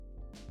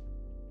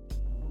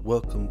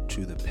Welcome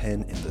to the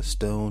Pen in the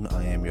Stone.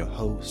 I am your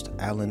host,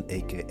 Alan,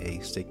 aka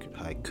Sacred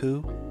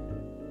Haiku,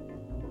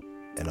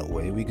 and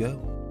away we go.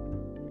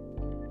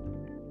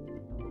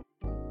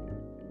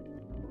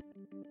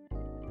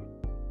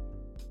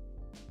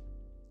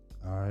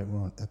 All right,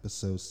 we're on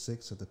episode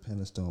 6 of the Pen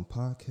and Stone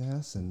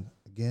podcast, and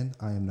again,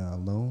 I am not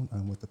alone.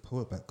 I'm with the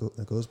poet that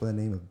goes by the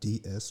name of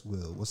D.S.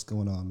 Will. What's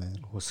going on, man?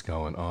 What's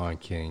going on,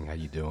 King? How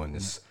you doing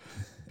this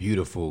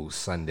beautiful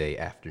Sunday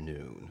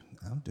afternoon?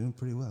 I'm doing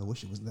pretty well. I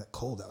wish it wasn't that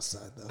cold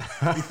outside,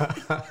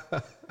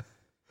 though.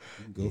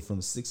 You go from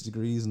 6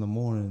 degrees in the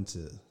morning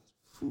to,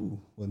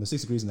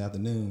 6 degrees in the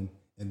afternoon,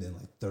 and then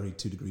like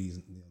 32 degrees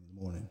in the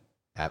morning.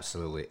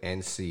 Absolutely.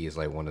 NC is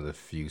like one of the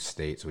few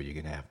states where you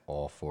can have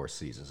all 4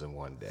 seasons in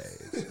one day.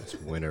 It's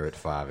winter at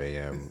 5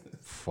 a.m.,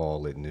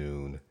 fall at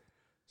noon,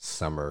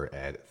 summer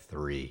at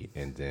 3,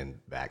 and then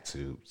back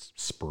to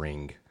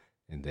spring,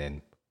 and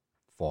then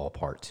fall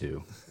part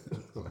 2.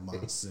 A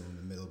monsoon in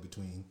the middle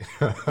between.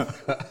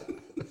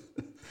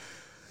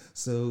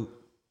 So,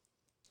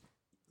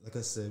 like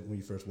I said, when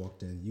you first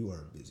walked in, you are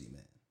a busy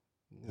man.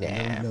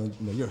 Yeah. No,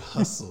 your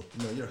hustle.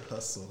 Your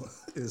hustle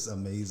is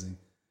amazing.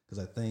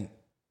 Because I think,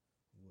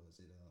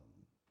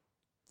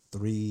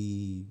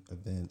 3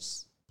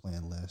 events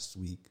planned last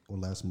week or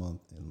last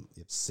month, and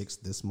you have 6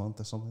 this month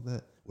or something like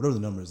that. Whatever the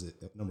number is,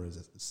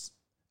 it's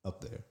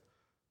up there.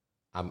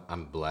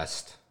 I'm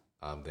blessed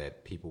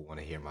that people want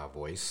to hear my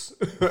voice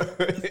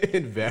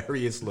in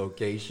various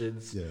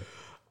locations. Yeah.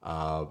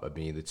 I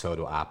mean, the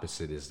total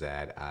opposite is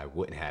that I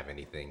wouldn't have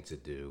anything to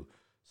do.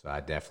 So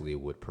I definitely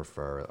would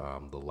prefer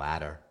the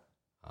latter.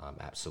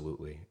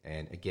 Absolutely.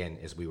 And again,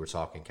 as we were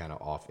talking kind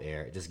of off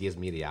air, it just gives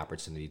me the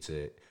opportunity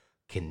to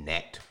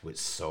connect with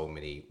so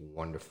many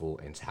wonderful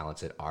and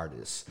talented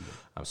artists.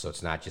 So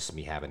it's not just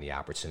me having the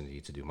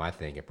opportunity to do my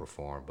thing and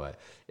perform, but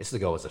it's to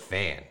go as a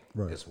fan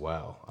as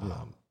well.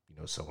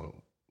 So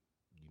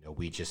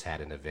we just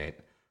had an event,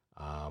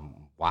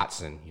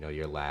 Watson,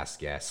 your last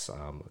guest,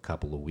 a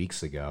couple of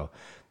weeks ago,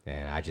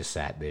 and I just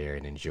sat there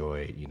and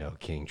enjoyed,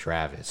 King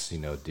Travis,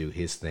 do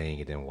his thing,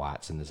 and then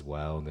Watson as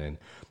well. And then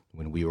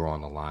when we were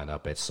on the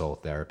lineup at Soul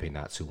Therapy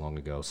not too long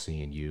ago,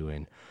 seeing you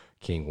and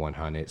King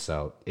 100.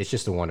 So it's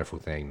just a wonderful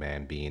thing,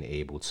 man, being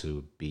able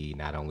to be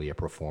not only a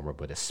performer,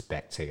 but a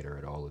spectator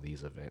at all of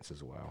these events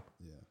as well.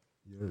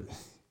 Yeah.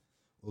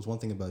 There's one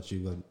thing about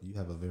you, you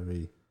have a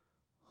very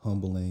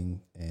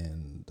humbling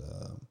and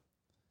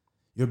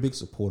you're a big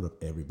supporter of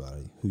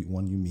everybody, who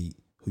you meet,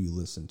 who you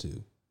listen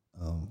to,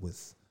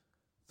 with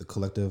the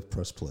collective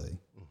Press Play,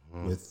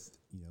 with,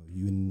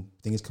 you and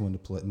things come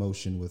into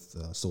motion with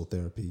Soul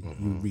Therapy.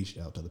 You reach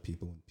out to other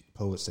people. When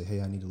poets say, hey,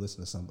 I need to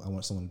listen to something, I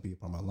want someone to be a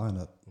part of my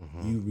lineup,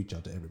 you reach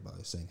out to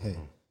everybody saying, hey,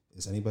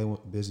 is anybody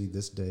busy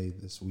this day,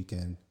 this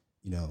weekend?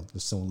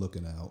 There's someone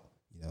looking out,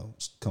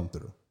 just come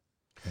through.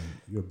 And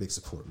you're a big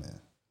support,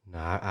 man. No,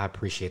 I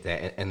appreciate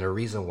that. And the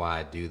reason why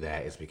I do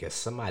that is because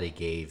somebody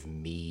gave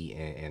me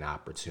an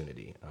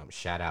opportunity.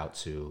 Shout out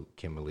to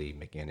Kimberly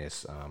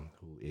McInnes,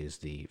 who is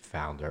the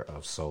founder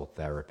of Soul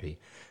Therapy.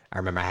 I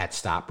remember I had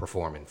stopped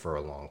performing for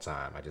a long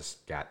time. I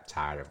just got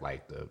tired of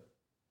like the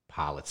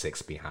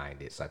politics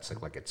behind it. So I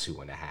took like a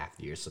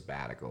 2.5-year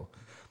sabbatical.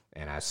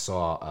 And I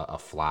saw a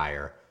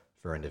flyer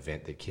for an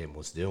event that Kim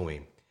was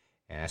doing.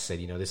 And I said,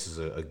 this is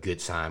a good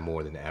time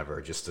more than ever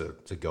just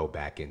to go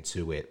back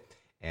into it.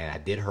 And I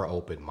did her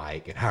open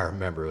mic, and I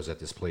remember it was at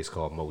this place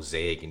called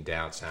Mosaic in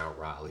downtown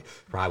Raleigh.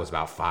 Probably was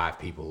about 5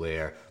 people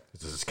there.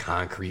 There's this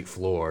concrete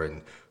floor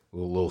and a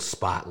little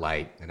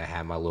spotlight, and I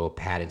had my little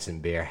Paddington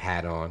Bear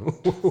hat on,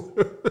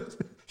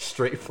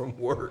 straight from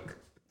work.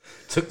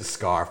 Took the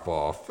scarf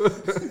off,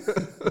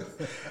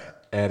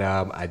 and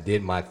I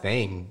did my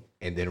thing.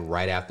 And then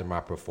right after my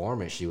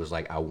performance, she was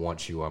like, I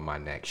want you on my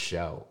next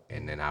show.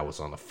 And then I was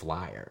on a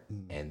flyer,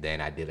 and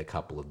then I did a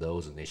couple of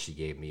those, and then she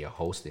gave me a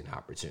hosting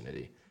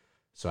opportunity.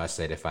 So I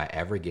said, if I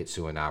ever get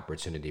to an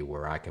opportunity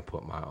where I can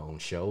put my own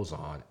shows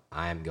on,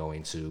 I'm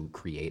going to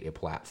create a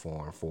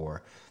platform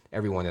for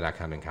everyone that I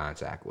come in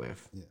contact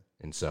with. Yeah.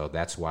 And so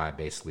that's why I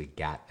basically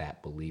got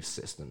that belief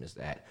system, is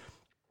that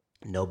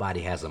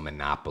nobody has a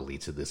monopoly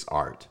to this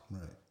art.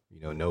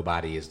 Right.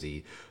 Nobody is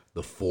the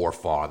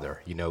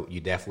forefather. You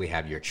definitely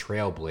have your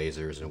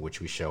trailblazers, in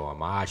which we show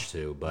homage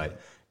to, but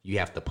you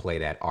have to play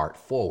that art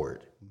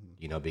forward.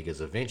 Because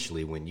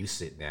eventually when you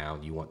sit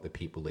down, you want the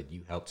people that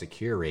you help to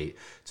curate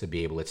to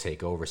be able to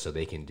take over so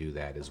they can do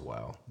that as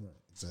well. Right,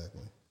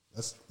 exactly.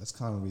 That's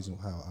kind of the reason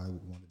how I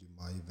want to do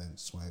my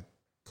events. When a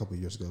couple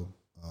of years ago,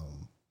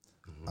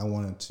 I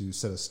wanted to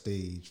set a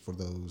stage for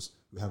those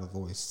who have a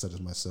voice, such as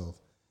myself,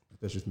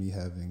 especially with me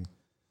having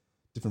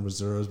different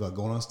reserves about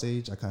going on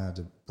stage. I kind of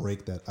had to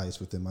break that ice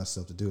within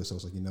myself to do it. So I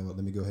was like, you know what,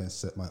 let me go ahead and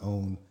set my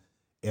own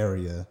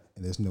area,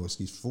 and there's no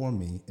excuse for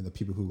me. And the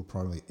people who are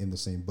probably in the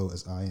same boat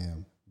as I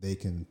am, they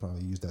can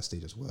probably use that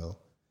stage as well.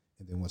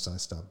 And then once I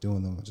stopped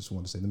doing them, I just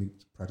wanted to say, let me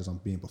practice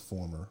on being a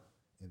performer.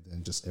 And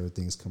then just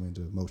everything's coming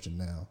into motion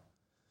now.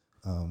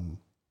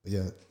 But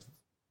yeah,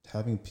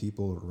 having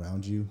people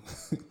around you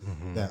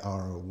that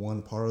are,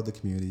 one, part of the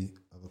community,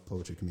 of a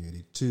poetry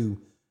community, 2,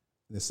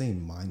 in the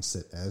same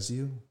mindset as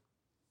you,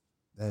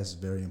 that is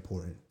very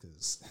important,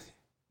 because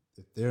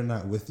if they're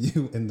not with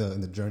you in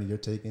the journey you're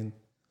taking,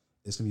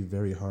 it's gonna be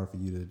very hard for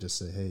you to just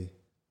say, "Hey,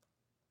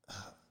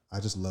 I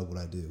just love what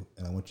I do,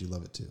 and I want you to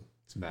love it too."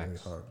 It's gonna be very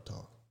hard to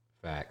talk.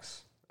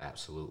 Facts,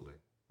 absolutely.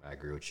 I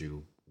agree with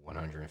you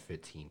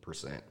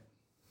 115%.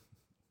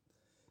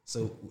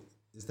 So,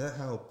 is that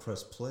how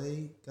Press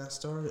Play got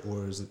started,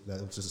 or is it that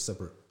it was just a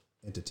separate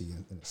entity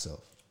in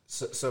itself?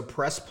 So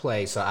Press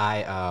Play. So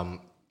I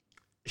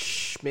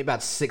maybe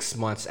about 6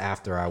 months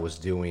after I was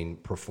doing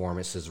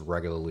performances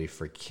regularly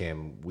for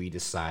Kim, we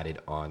decided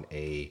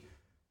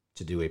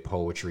to do a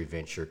poetry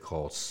venture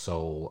called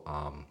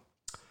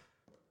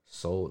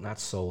not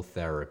Soul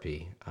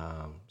Therapy,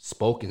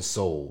 Spoken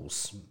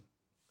Souls.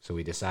 So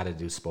we decided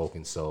to do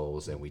Spoken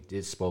Souls, and we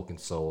did Spoken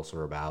Souls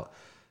for about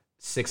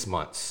 6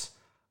 months.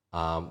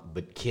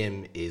 But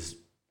Kim is,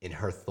 in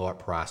her thought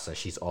process,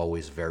 she's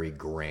always very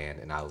grand,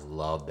 and I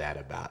love that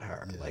about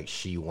her. Yeah. Like,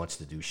 she wants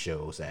to do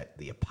shows at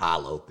the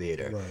Apollo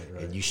Theater,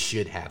 right. And you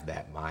should have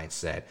that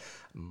mindset.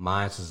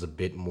 Mine is a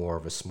bit more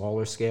of a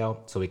smaller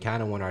scale, so we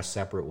kind of went our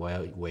separate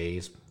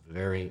ways.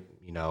 Very,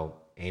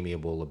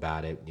 amiable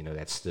about it.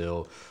 That's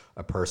still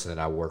a person that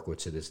I work with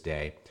to this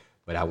day.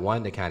 But I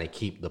wanted to kind of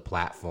keep the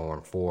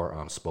platform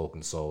for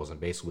Spoken Souls. And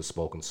basically what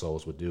Spoken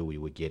Souls would do, we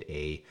would get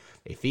a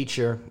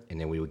feature, and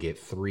then we would get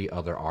 3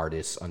 other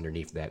artists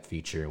underneath that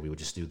feature, and we would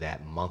just do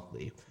that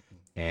monthly.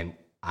 And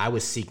I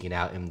was seeking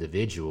out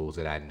individuals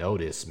that I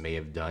noticed may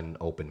have done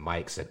open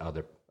mics at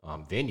other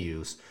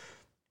venues,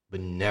 but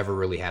never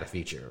really had a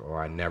feature,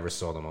 or I never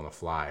saw them on a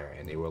flyer.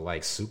 And they were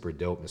like super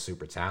dope and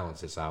super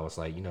talented. So I was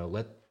like,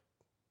 let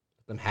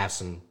them have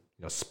some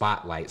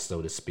spotlight,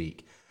 so to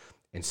speak.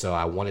 And so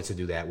I wanted to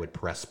do that with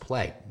Press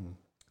Play.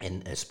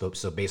 And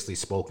so basically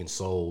Spoken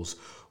Souls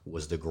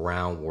was the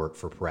groundwork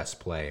for Press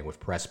Play. And with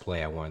Press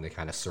Play, I wanted to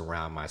kind of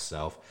surround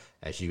myself,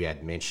 as you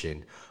had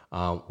mentioned,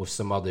 with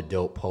some other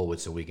dope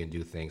poets, so we can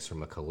do things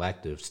from a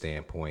collective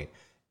standpoint.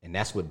 And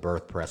that's what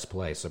birthed Press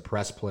Play. So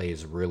Press Play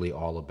is really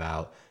all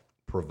about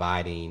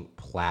providing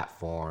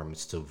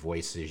platforms to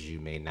voices you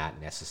may not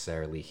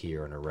necessarily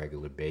hear on a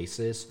regular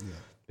basis. Yeah.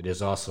 But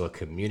there's also a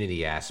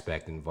community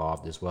aspect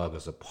involved as well,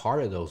 because a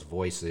part of those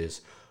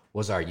voices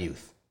was our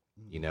youth.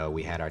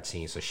 We had our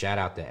team. So shout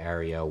out to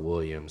Ariel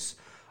Williams,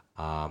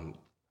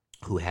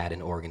 who had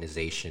an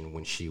organization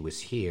when she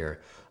was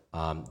here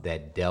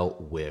that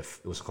dealt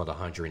with, it was called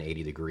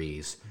 180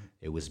 Degrees.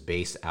 It was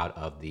based out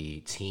of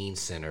the Teen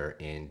Center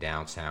in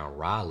downtown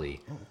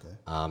Raleigh. Oh,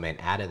 okay. And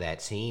out of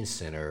that Teen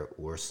Center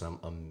were some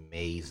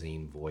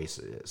amazing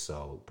voices.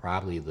 So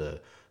probably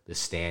the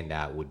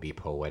standout would be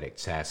Poetic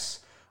Tess,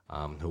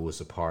 who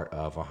was a part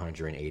of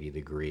 180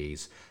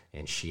 Degrees,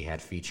 and she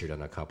had featured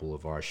on a couple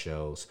of our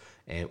shows.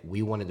 And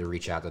we wanted to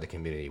reach out to the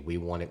community. We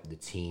wanted the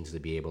teens to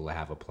be able to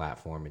have a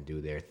platform and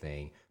do their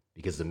thing,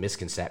 because the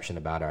misconception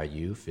about our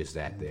youth is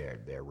that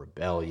they're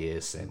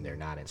rebellious and they're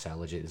not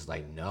intelligent. It's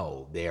like,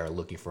 no, they are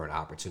looking for an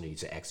opportunity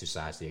to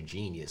exercise their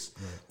genius.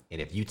 Right.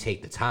 And if you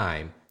take the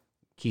time,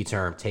 key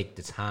term, take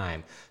the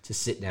time to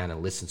sit down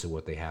and listen to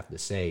what they have to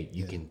say,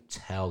 you can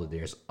tell that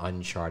there's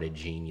uncharted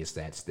genius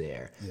that's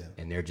there. Yeah.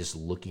 And they're just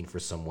looking for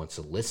someone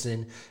to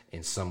listen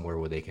and somewhere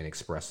where they can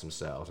express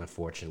themselves.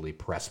 Unfortunately,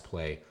 Press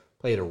Play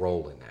played a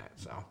role in that.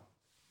 So,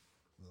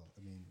 well,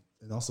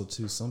 and also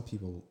too, some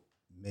people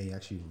may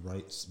actually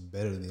write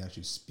better than they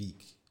actually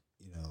speak.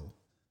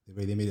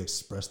 They may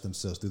express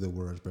themselves through their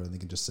words better than they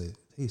can just say,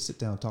 "Hey, sit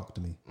down, talk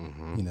to me."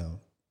 Mm-hmm.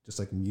 Just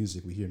like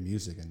music, we hear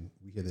music and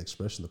we hear the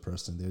expression of the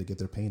person. They're to get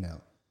their pain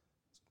out.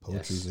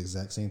 Poetry is the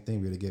exact same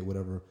thing. We're to get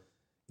whatever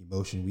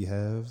emotion we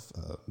have,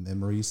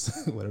 memories,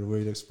 whatever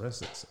way to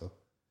express it. So,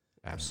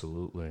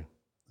 absolutely.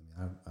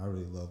 I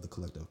really love the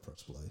collective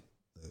Press Play.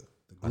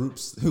 The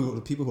groups,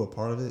 the people who are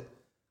part of it,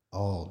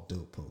 all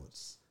dope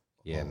poets.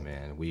 Yeah,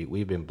 man,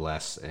 we've been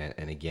blessed,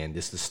 and again,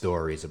 this is the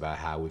stories about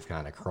how we've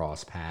kind of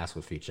crossed paths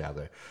with each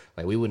other.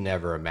 Like, we would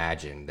never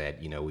imagine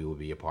that we would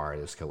be a part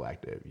of this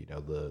collective.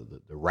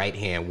 The right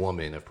hand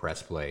woman of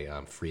Press Play,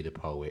 Frida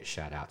Poet,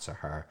 shout out to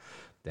her.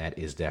 That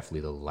is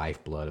definitely the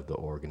lifeblood of the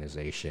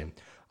organization.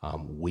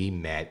 We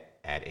met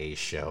at a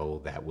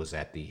show that was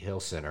at the Hill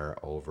Center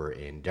over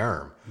in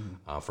Durham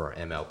for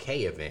an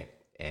MLK event,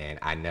 and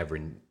I never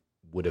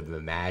would have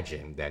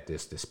imagined that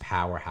this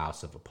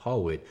powerhouse of a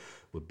poet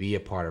would be a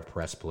part of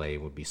Press Play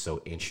and would be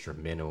so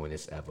instrumental in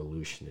its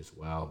evolution as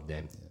well.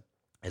 Then,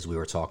 as we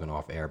were talking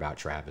off air about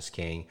Travis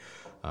King,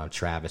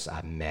 Travis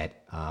I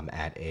met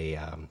at a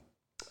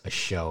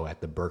show at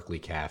the Berkeley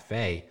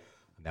Cafe.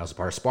 That was a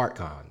part of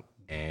SparkCon,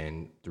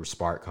 and through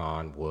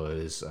SparkCon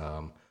was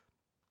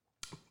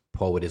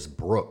poetess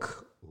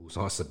Brooke, who's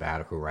on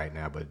sabbatical right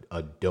now, but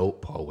a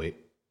dope poet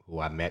who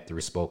I met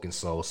through Spoken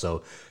Soul.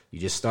 So you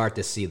just start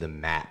to see the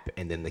map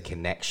and then the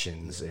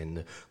connections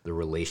and the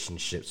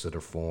relationships that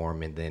are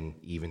formed. And then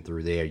even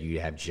through there, you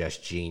have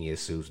Just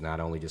Genius, who's not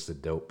only just a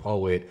dope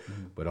poet,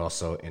 but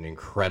also an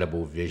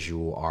incredible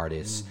visual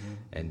artist.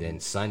 and then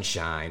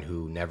Sunshine,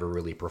 who never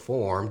really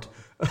performed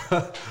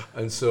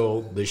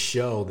until the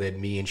show that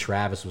me and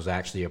Travis was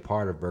actually a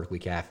part of, Berkeley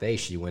Cafe.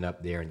 She went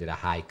up there and did a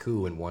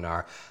haiku and won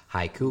our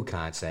haiku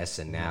contest,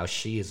 and now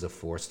she is a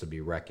force to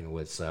be reckoned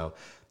with. So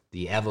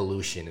the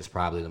evolution is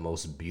probably the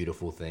most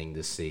beautiful thing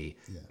to see.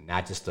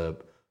 Not just a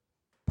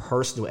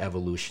personal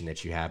evolution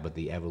that you have, but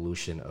the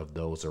evolution of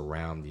those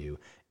around you.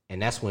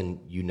 And that's when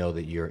you know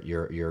that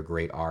you're a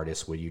great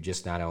artist, where you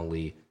just not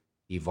only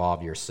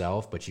evolve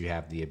yourself, but you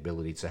have the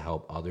ability to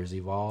help others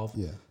evolve.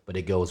 But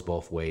it goes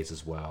both ways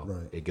as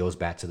well. It goes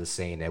back to the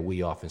saying that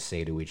we often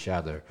say to each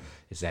other,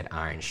 is that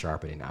iron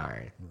sharpening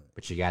iron.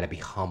 But you got to be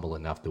humble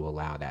enough to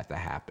allow that to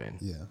happen.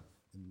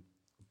 And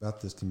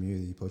about this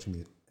community, poetry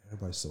community,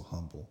 everybody's so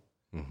humble.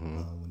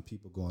 When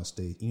people go on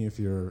stage, even if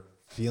you're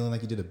feeling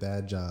like you did a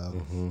bad job,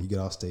 you get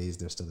off stage,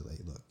 they're still like,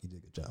 look, you did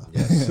a good job.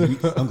 Yes.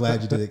 I'm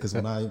glad you did it, because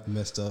when I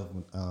messed up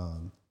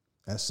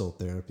at Soul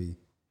Therapy,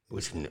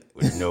 which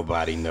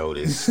nobody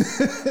noticed.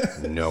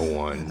 No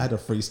one. I had to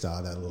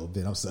freestyle that a little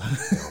bit. I'm sorry.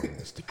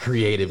 It's the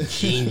creative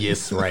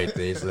genius right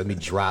there. So let me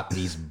drop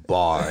these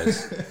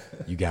bars.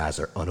 You guys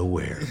are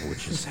unaware of what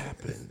just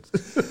happened.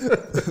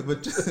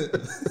 But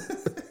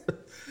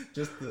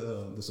just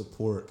the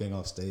support getting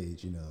off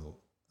stage, you know,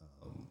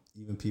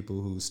 even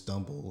people who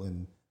stumble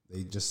and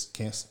they just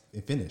can't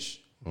finish.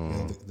 You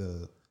know,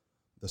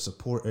 the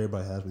support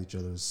everybody has with each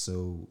other is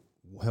so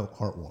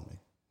heartwarming.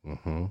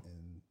 And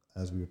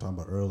as we were talking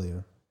about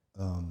earlier,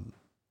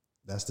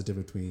 that's the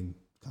difference between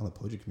kind of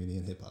poetry community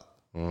and hip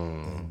hop.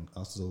 And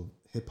also,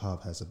 hip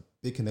hop has a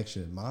big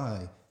connection in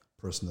my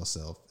personal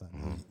self. I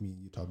know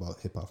you talk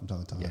about hip hop from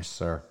time to time. Yes,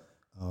 sir.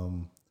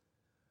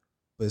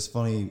 But it's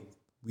funny,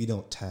 we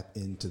don't tap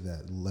into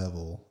that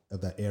level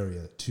of that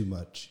area too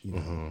much. You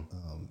know,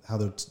 how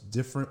they're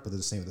different, but they're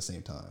the same at the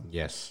same time.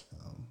 Yes.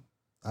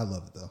 I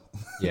love it though.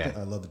 Yeah,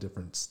 I love the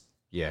difference.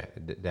 Yeah,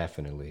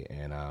 definitely,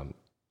 and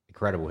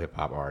incredible hip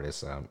hop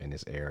artists in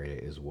this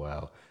area as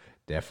well.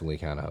 Definitely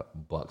kind of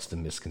bucks the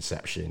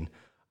misconception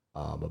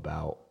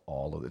about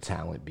all of the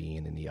talent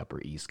being in the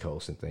Upper East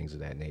Coast and things of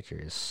that nature.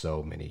 There's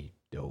so many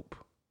dope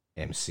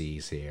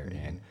MCs here,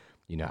 and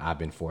you know, I've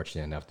been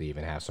fortunate enough to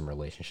even have some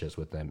relationships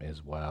with them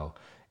as well.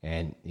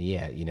 And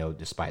yeah, you know,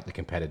 despite the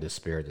competitive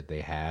spirit that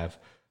they have,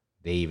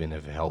 they even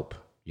have helped.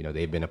 You know,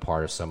 they've been a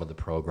part of some of the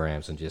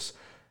programs and just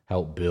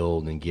help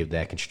build and give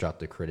that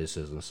constructive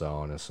criticism, so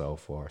on and so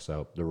forth.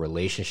 So the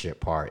relationship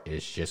part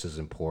is just as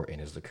important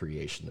as the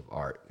creation of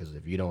art, because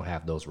if you don't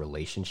have those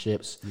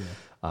relationships,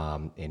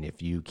 and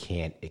if you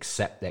can't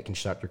accept that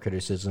constructive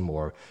criticism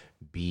or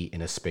be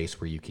in a space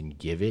where you can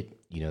give it,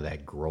 you know,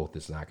 that growth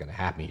is not going to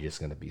happen. You're just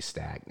going to be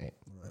stagnant.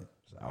 Right.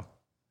 So,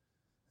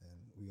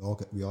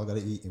 and we all got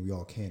to eat, and we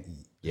all can't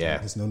eat. Yeah.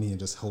 There's no need in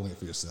just holding it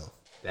for yourself.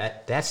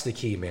 That's the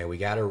key, man. We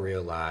got to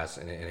realize,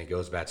 and it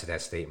goes back to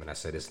that statement I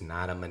said, it's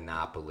not a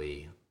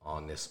monopoly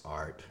on this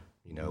art.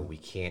 You know, we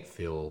can't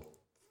feel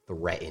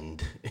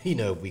threatened, you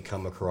know, if we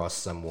come across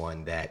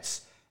someone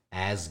that's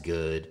as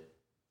good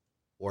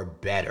or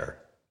better.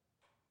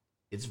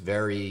 It's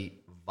very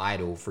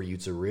vital for you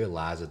to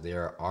realize that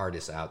there are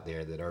artists out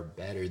there that are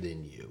better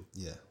than you.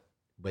 Yeah.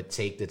 But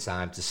take the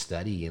time to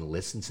study and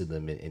listen to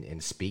them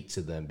and speak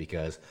to them,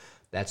 because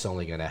that's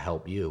only going to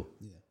help you.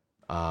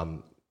 Yeah.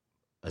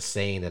 A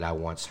saying that I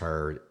once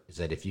heard is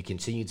that if you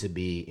continue to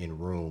be in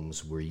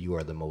rooms where you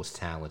are the most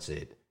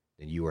talented,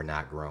 then you are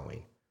not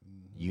growing.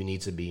 You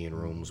need to be in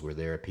rooms where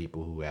there are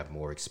people who have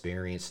more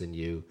experience than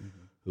you,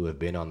 who have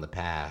been on the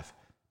path,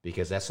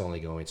 because that's only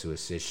going to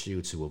assist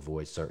you to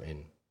avoid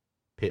certain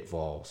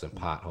pitfalls and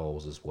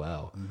potholes as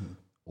well,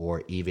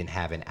 or even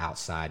have an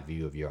outside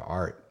view of your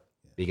art.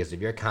 Because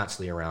if you're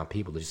constantly around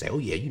people that just say, oh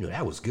yeah, you know,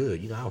 that was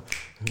good,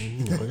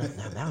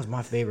 that was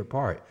my favorite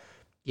part.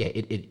 Yeah,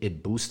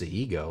 it boosts the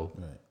ego,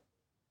 right?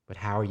 But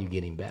how are you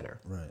getting better?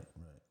 Right.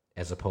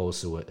 As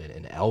opposed to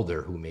an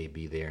elder who may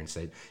be there and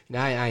say,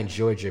 I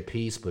enjoyed your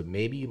piece, but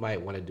maybe you might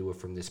want to do it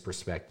from this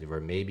perspective, or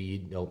maybe you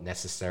don't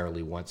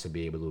necessarily want to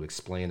be able to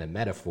explain a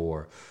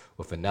metaphor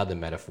with another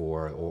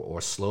metaphor,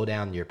 or slow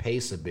down your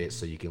pace a bit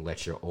so you can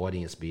let your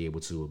audience be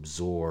able to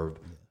absorb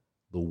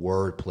the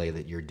wordplay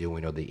that you're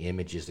doing or the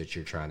images that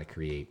you're trying to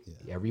create.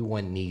 Yeah.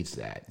 Everyone needs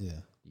that. Yeah.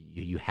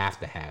 You have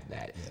to have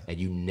that, and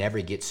you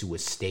never get to a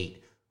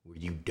state where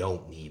you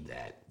don't need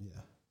that. Yeah.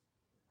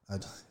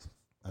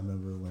 I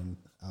remember when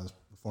I was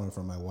performing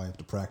for my wife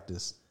to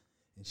practice,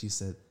 and she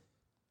said,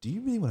 do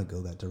you really want to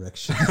go that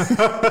direction? So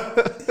I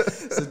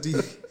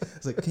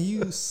was like, can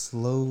you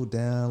slow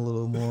down a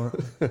little more?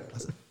 I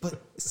was like, but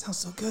it sounds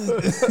so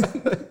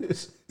good.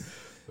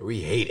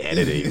 We hate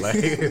editing.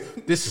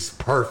 Like, this is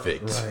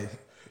perfect. Right.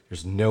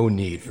 There's no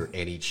need for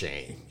any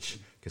change,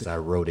 because I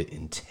wrote it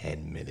in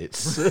 10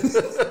 minutes.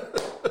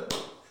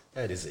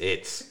 That is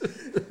it.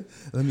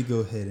 Let me go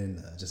ahead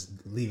and just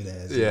leave it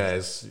as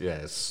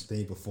yes. Then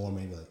you perform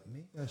and you're like,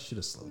 maybe I should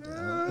have slowed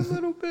down a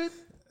little bit.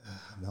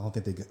 I don't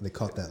think they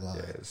caught that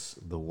line. Yes,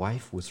 the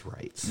wife was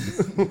right.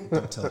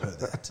 Don't tell her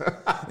that.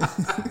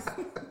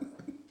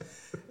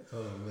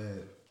 Oh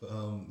man,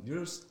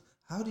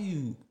 how do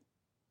you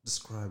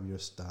describe your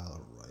style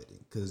of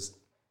writing? Because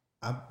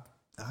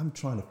I'm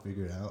trying to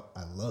figure it out.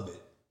 I love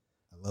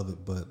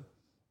it, but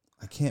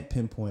I can't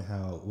pinpoint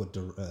how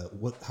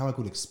I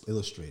could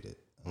illustrate it.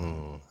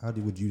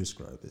 Would you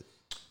describe it?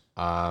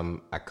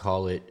 I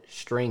call it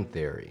string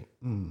theory.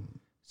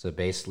 So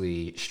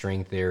basically,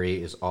 string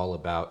theory is all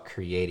about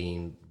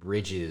creating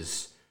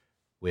bridges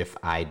with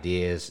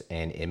ideas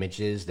and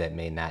images that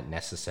may not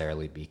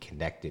necessarily be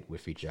connected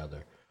with each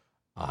other.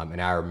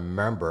 And I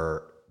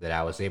remember that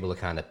I was able to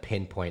kind of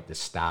pinpoint the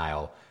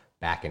style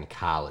back in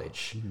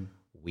college.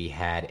 We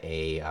had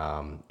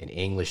an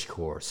English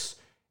course,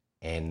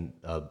 and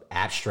an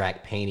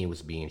abstract painting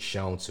was being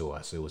shown to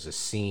us. It was a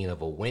scene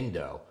of a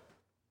window,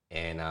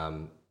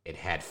 and it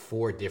had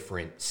 4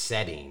 different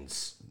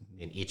settings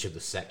in each of the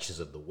sections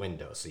of the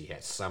window. So you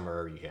had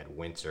summer, you had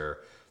winter,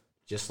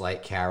 just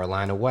like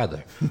Carolina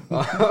weather.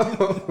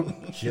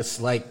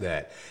 Just like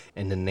that.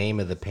 And the name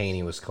of the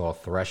painting was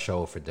called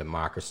Threshold for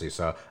Democracy.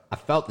 So I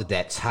felt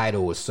that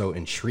title was so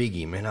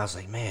intriguing, man. I was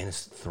like, man,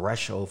 it's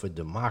Threshold for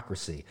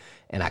Democracy.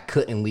 And I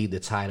couldn't leave the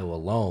title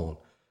alone.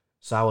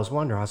 So I was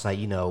wondering, I was like,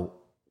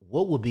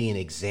 what would be an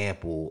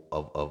example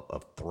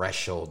of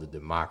threshold of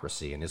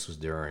democracy? And this was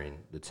during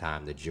the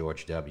time that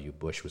George W.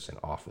 Bush was in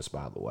office,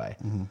 by the way.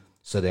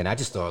 So then I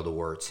just thought of the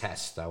word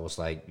test. I was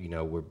like,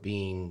 we're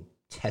being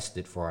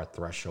tested for our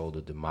threshold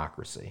of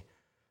democracy.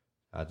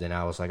 Then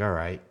I was like, all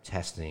right,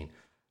 testing.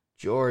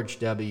 George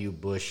W.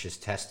 Bush is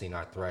testing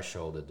our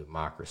threshold of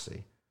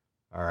democracy.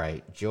 All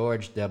right,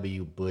 George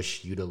W.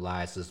 Bush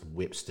utilizes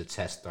whips to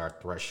test our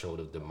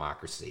threshold of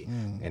democracy.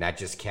 And I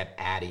just kept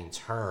adding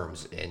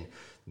terms and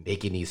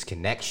making these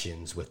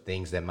connections with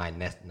things that might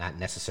not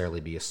necessarily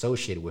be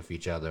associated with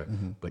each other,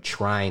 but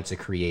trying to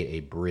create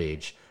a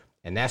bridge.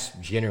 And that's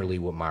generally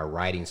what my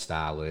writing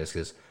style is,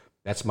 because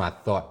that's my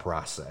thought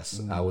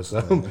process. I was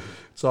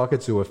talking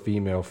to a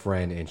female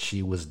friend, and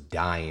she was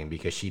dying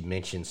because she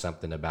mentioned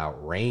something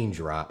about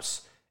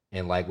raindrops.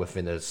 And like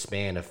within the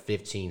span of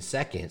 15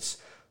 seconds,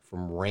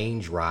 from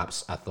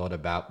raindrops, I thought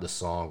about the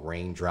song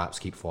 "Raindrops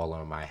Keep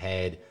Falling on My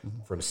Head."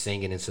 From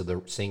singing in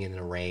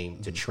the rain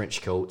to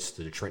trench coats,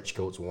 to the trench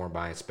coats worn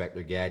by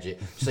Inspector Gadget.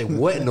 You say,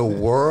 what in the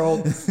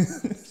world?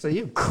 So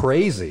you're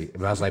crazy.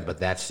 And I was like, but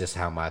that's just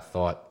how my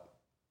thought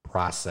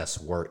process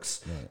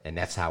works, and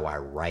that's how I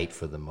write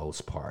for the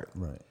most part.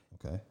 Right.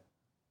 Okay.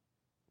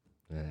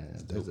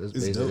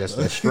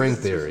 That's string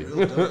theory.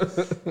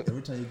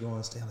 Every time you go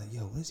on stage, I'm like,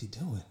 yo, what is he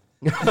doing?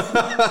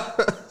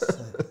 It's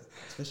like,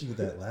 especially with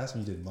that last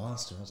one you did,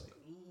 Monster. I was like,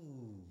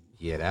 ooh.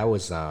 Yeah, that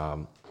was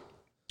the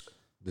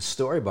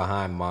story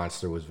behind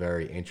Monster was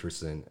very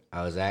interesting.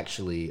 I was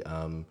actually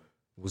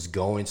was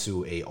going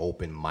to a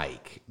open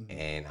mic,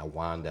 and I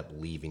wound up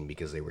leaving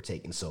because they were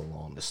taking so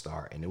long to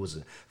start, and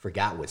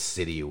forgot what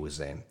city it was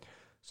in.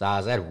 So I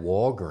was at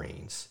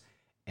Walgreens,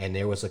 and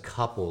there was a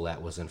couple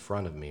that was in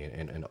front of me,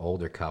 an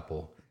older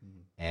couple,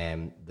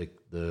 and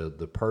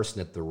the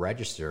person at the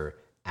register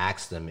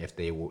asked them if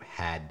they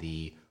had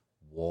the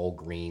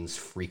Walgreens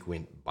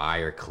frequent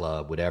buyer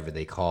club, whatever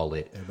they call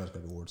it. Everybody's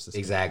got a reward system.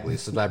 Exactly,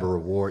 some type of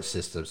reward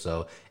system.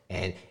 So,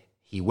 and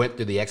he went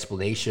through the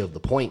explanation of the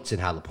points and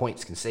how the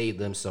points can save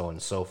them, so on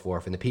and so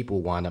forth. And the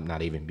people wound up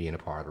not even being a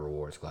part of the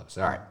rewards club.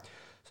 So, all right.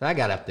 So I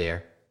got up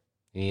there,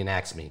 and he didn't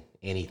ask me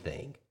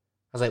anything.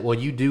 I was like, well,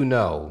 you do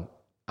know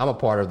I'm a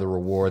part of the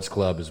rewards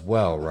club as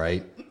well,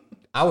 right?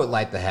 I would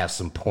like to have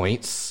some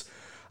points.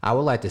 I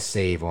would like to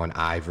save on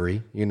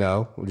Ivory,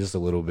 just a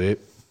little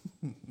bit.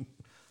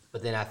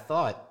 But then I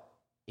thought,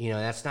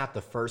 that's not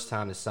the first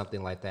time that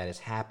something like that has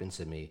happened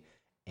to me.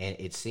 And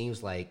it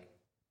seems like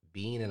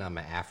being that I'm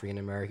an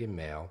African-American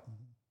male,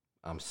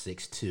 I'm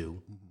 6'2",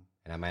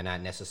 and I might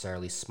not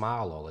necessarily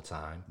smile all the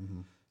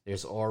time.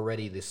 There's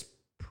already this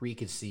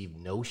preconceived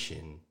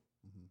notion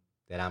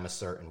that I'm a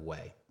certain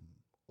way,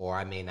 or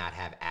I may not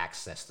have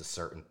access to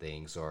certain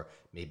things, or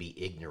maybe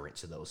ignorant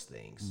to those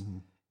things.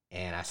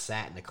 And I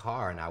sat in the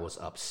car and I was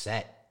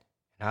upset.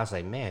 And I was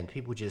like, man,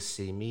 people just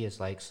see me as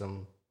like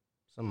some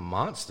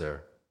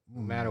monster,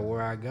 no matter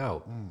where I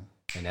go.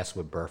 And that's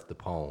what birthed the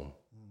poem.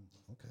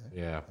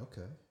 Okay. Yeah.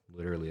 Okay.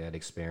 Literally that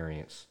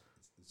experience.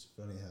 It's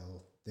funny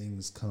how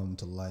things come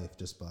to life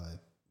just by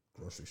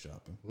grocery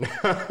shopping.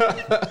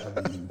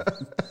 I mean,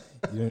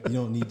 you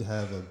don't need to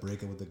have a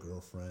break-up with a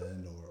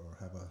girlfriend or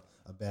have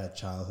a bad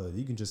childhood.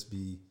 You can just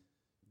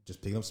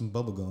picking up some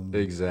bubble gum.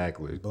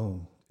 Exactly.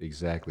 Boom.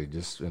 Exactly.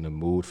 Just in the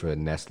mood for a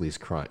Nestle's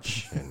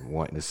Crunch and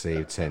wanting to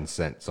save 10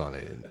 cents on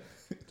it and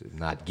to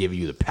not give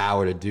you the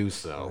power to do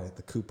so. Right,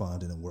 the coupon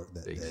didn't work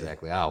that day.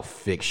 Exactly. I'll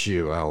fix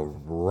you. I'll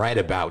write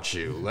about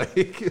you. Like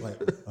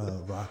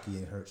Rocky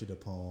and Hurt You the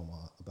poem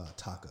about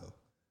taco.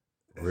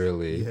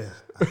 Really? Yeah.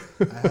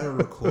 I had to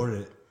record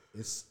it.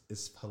 It's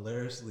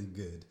hilariously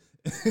good.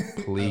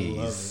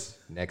 Please.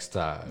 Next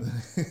time.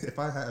 If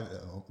I have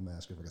it, I'm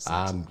asking if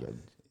I can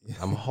say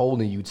I'm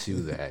holding you to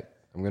that.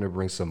 I'm going to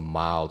bring some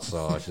mild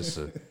sauce.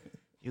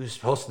 You were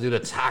supposed to do the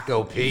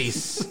taco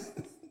piece.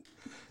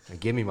 Now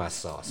give me my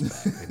sauce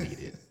back. I need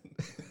it.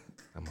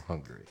 I'm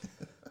hungry.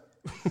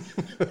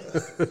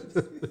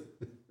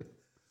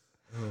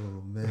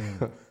 Oh,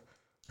 man.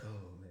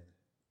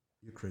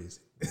 You're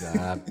crazy.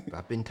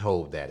 I've been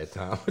told that at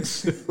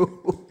times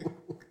too.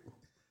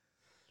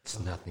 It's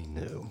nothing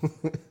new.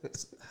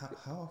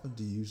 How often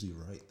do you usually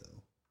write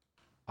though?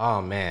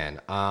 Oh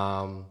man,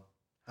 I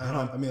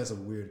mean, that's a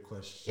weird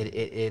question. it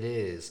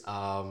is.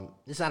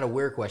 It's not a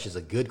weird question. It's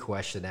a good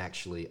question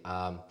actually.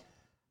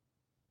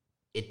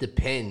 It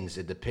depends.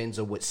 It depends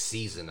on what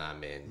season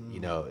I'm in. You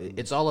know,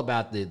 it's all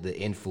about the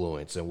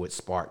influence and what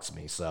sparks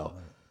me. So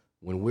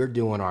when we're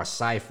doing our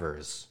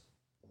ciphers,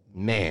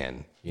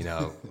 man, you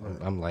know,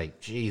 I'm like,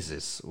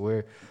 Jesus,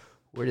 where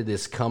did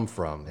this come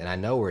from? And I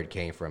know where it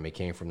came from. It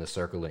came from the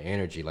circular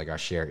energy, like our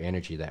shared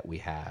energy that we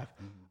have.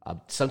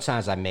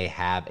 Sometimes I may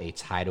have a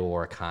title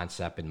or a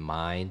concept in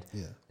mind,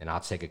 and I'll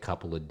take a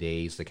couple of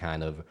days to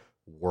kind of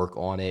work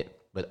on it.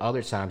 But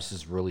other times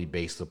it's really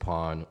based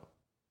upon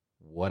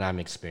what I'm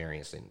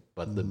experiencing.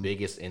 But the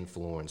biggest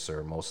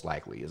influencer most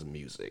likely is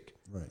music.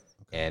 Right. Okay.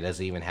 And it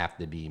doesn't even have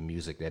to be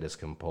music that is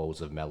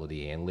composed of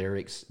melody and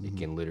lyrics. It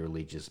can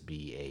literally just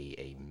be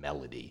a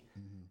melody.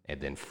 And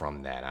then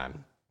from that,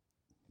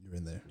 You're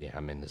in there.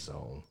 I'm in the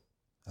zone.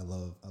 I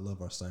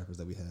love our ciphers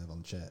that we have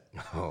on chat.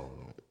 Oh,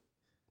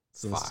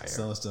 So fire.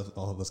 some stuff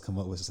all of us come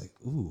up with is like,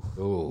 ooh.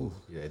 Ooh.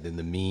 Yeah, then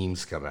the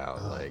memes come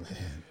out Man.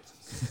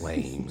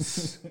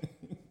 flames.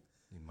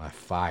 My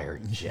fire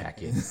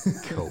jacket,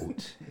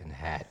 coat, and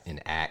hat,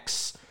 and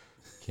axe.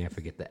 Can't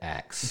forget the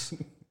axe to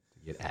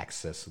get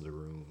access to the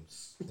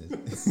rooms.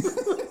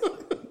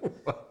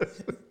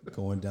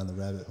 Going down the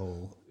rabbit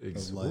hole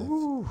of life.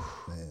 Ooh.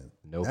 Man.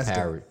 No That's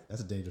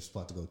a dangerous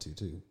spot to go to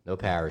too. No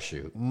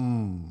parachute.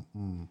 None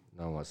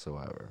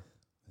whatsoever.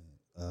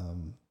 I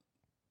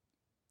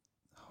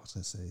was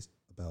gonna say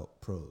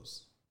about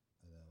pros.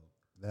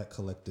 That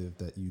collective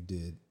that you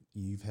did,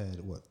 you've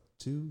had what,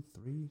 2,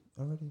 3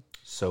 already?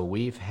 So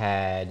we've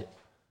had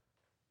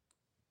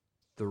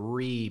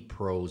 3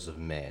 pros of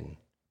men.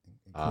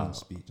 Queen's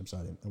Speech. I'm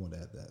sorry, I wanted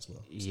to add that as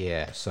well.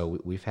 Yeah, so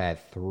we've had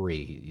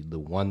 3. The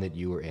one that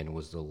you were in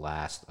was the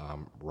last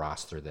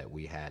roster that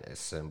we had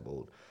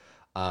assembled.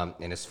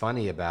 And it's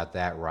funny about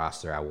that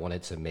roster, I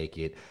wanted to make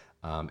it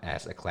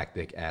as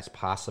eclectic as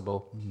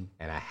possible.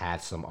 And I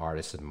had some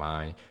artists in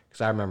mind.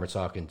 Because I remember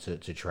talking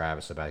to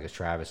Travis about it, because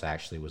Travis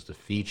actually was the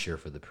feature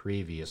for the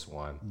previous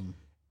one.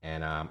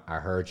 And I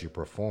heard you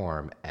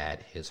perform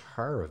at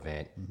her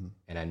event,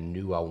 and I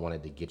knew I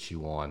wanted to get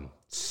you on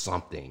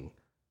something.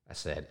 I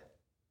said,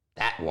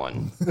 that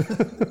one.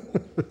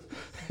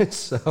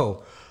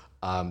 So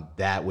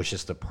that was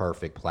just the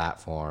perfect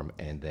platform.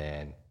 And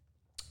then,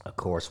 of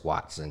course,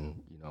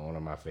 Watson, you know, one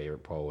of my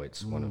favorite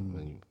poets, one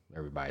of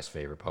everybody's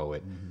favorite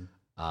poet,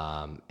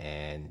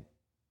 and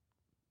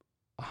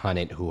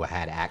Hunnit, who I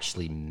had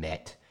actually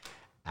met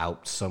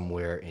out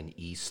somewhere in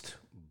East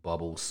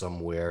Bubble,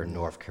 somewhere in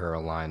North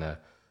Carolina.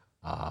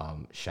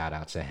 Shout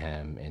out to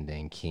him, and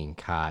then King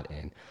Cott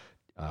and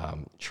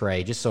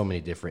Trey, just so many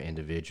different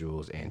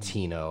individuals.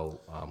 Antino,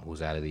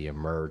 who's out of the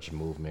Emerge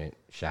movement.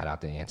 Shout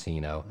out to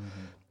Antino.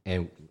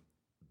 And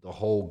the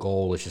whole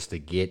goal is just to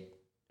get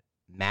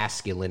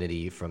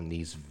masculinity from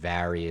these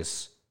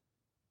various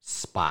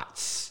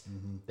spots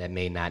that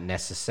may not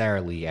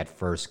necessarily at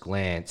first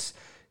glance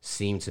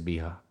seem to be,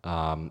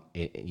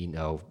 you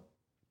know,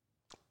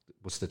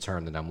 what's the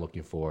term that I'm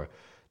looking for?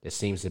 That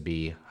seems to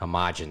be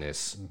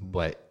homogenous,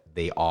 but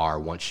they are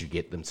once you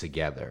get them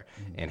together,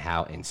 and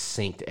how in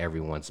sync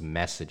everyone's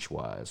message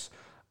was.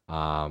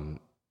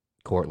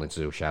 Cortland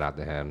too, shout out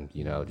to him,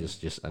 you know,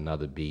 just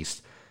another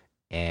beast.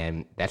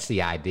 And that's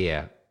the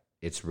idea.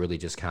 It's really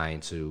just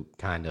kind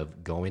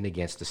of going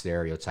against the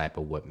stereotype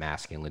of what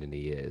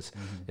masculinity is,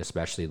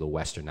 especially the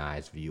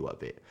westernized view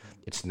of it.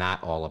 It's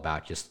not all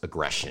about just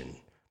aggression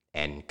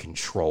and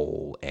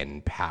control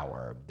and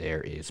power.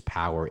 There is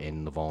power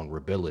in the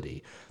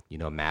vulnerability. You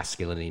know,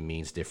 masculinity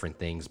means different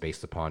things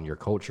based upon your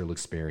cultural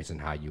experience and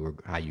how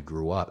you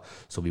grew up.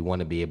 So we want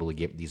to be able to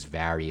get these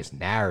various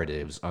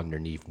narratives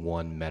underneath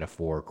one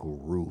metaphorical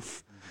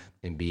roof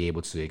and be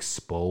able to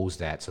expose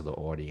that to the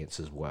audience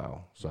as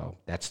well. So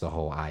that's the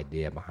whole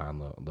idea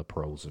behind the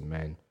pros of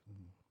men.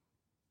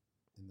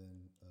 And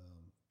then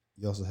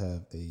you also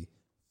have a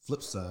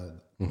flip side,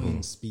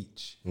 Queen's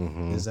Speech.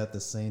 Is that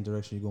the same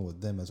direction you're going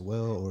with them as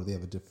well, or they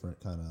have a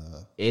different kind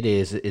of? It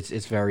is.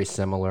 It's very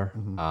similar.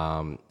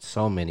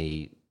 So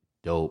many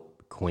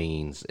dope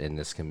queens in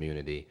this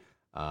community.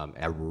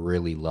 I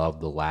really love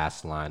the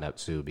last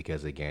lineup too,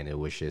 because again, it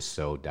was just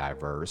so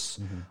diverse,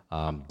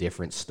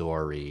 different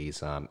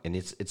stories, and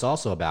it's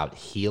also about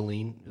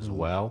healing as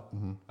well.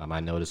 I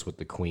noticed with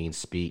the Queen's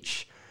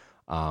Speech,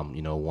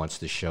 you know, once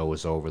the show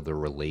is over, the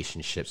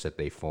relationships that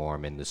they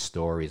form and the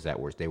stories that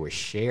were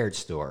shared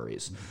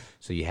stories.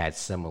 So you had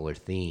similar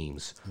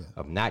themes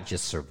of not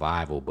just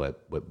survival,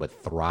 but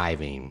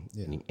thriving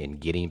and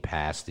getting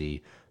past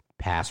the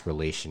past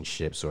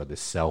relationships or the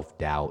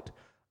self-doubt.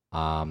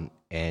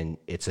 And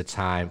it's a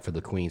time for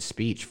the Queen's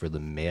Speech, for the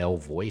male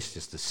voice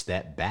just to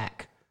step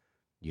back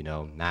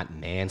not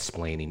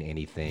mansplaining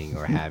anything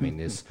or having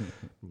this,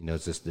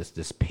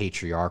 this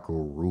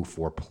patriarchal roof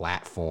or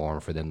platform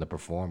for them to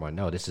perform on.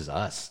 No, this is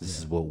us. This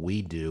is what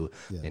we do,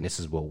 and this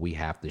is what we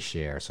have to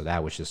share. So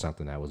that was just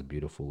something that was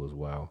beautiful as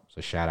well.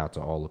 So shout out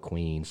to all the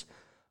queens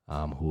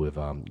who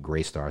have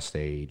graced our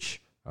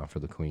stage for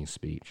the Queen's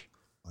speech.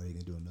 Are you going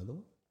to do another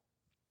one?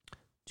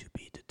 To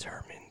be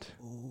determined.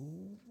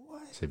 Ooh,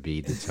 what? To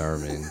be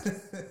determined.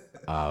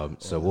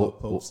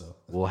 So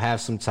we'll have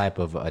some type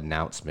of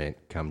announcement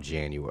come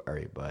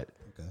January, but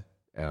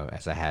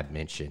as I had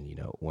mentioned,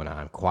 when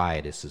I'm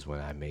quiet, this is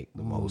when I make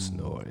the most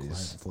noise.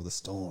 Quiet before the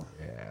storm.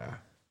 Yeah.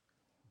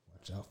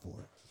 Watch out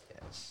for it.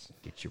 Yes.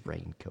 Get your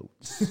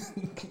raincoats.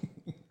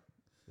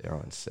 They're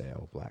on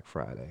sale Black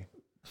Friday.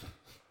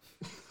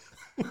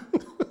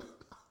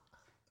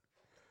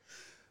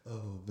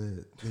 Oh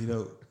man,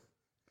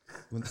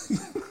 when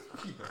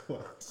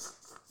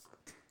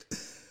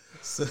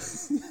so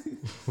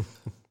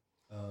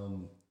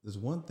there's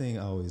one thing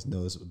I always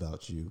notice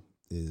about you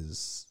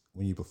is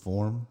when you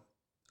perform,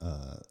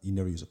 you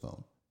never use a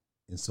phone,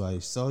 and so I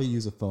saw you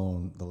use a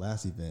phone the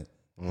last event.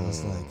 I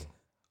was like,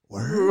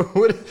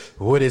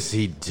 what is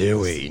he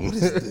doing? What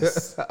is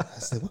this? I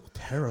said, what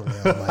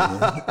parallel am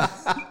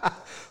I in?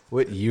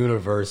 What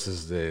universe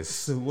is this?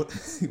 So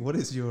what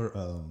is your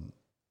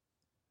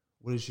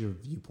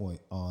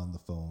viewpoint on the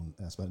phone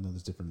aspect? I know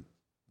there's different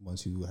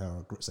ones who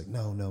are it's like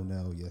no,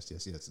 yes,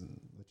 and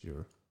what's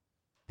your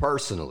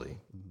personally?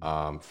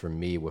 For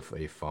me with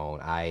a phone,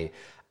 I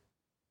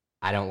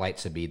don't like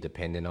to be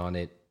dependent on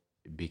it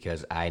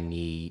because I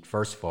need,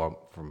 first of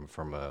all,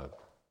 from a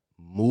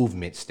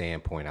movement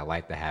standpoint, I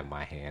like to have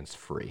my hands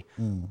free.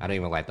 I don't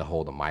even like to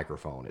hold a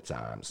microphone at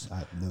times.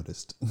 I've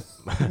noticed.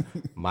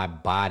 My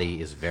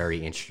body is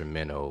very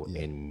instrumental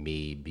in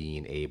me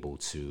being able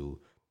to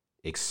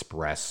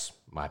express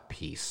my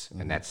piece,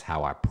 and that's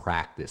how I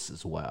practice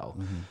as well.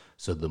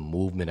 So the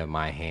movement of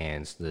my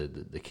hands,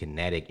 the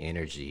kinetic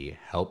energy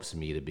helps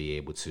me to be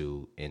able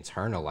to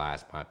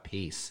internalize my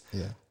piece.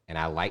 And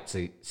I like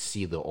to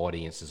see the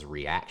audience's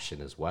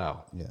reaction as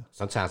well.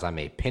 Sometimes I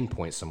may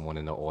pinpoint someone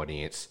in the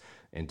audience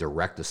and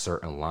direct a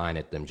certain line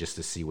at them just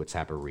to see what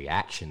type of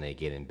reaction they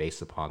get. And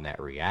based upon that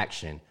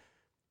reaction,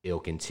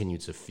 it'll continue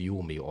to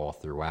fuel me all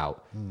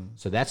throughout.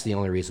 So that's the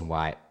only reason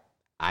why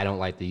I don't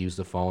like to use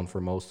the phone for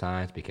most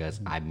times, because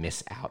I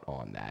miss out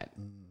on that.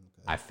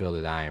 I feel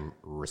that I am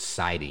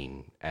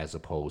reciting as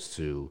opposed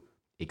to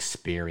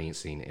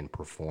experiencing and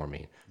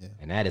performing.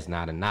 And that is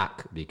not a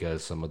knock,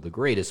 because some of the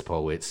greatest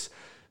poets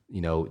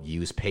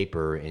use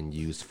paper and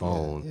use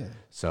phone.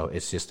 So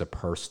it's just a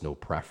personal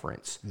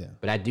preference.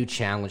 But I do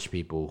challenge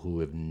people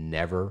who have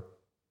never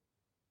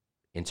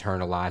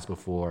internalized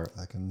before.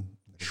 I can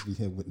be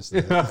here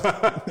witnessing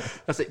that.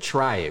 I say,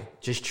 try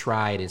it. Just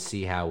try it and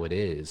see how it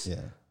is.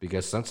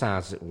 Because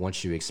sometimes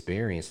once you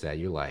experience that,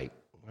 you're like,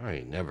 I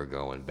ain't never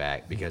going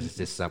back, because it's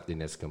just something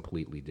that's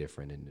completely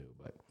different and new.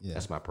 But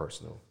that's my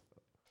personal.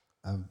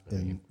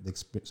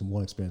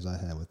 One experience I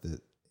had with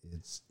it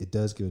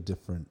does give a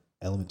different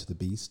element to the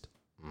beast.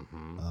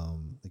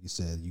 Like you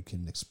said, you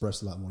can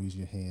express a lot more using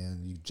your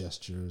hand, use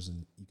gestures,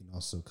 and you can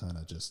also kind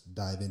of just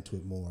dive into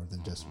it more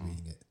than just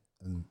reading it.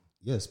 And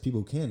yes,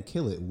 people can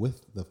kill it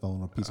with the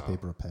phone or piece of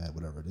paper or pad,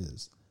 whatever it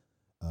is.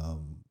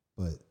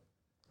 But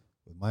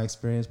with my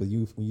experience with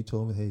you, when you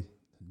told me, hey,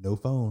 no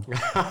phone,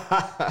 it's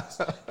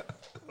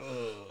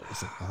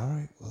like, all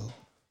right, well,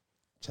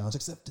 challenge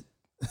accepted.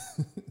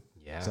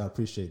 So I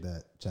appreciate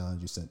that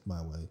challenge you sent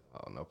my way.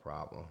 Oh, no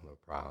problem.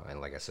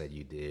 And like I said,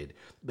 you did.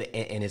 But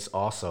and it's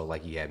also,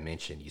 like you had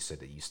mentioned, you said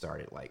that you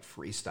started like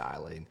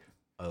freestyling,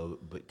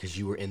 but because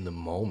you were in the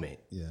moment.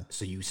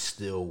 So you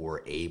still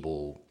were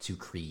able to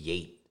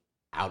create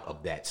out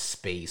of that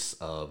space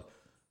of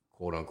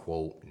quote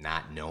unquote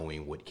not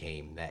knowing what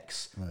came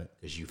next.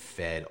 Because you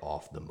fed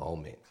off the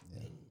moment.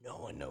 And no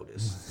one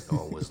noticed. No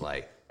one was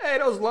like, hey,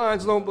 those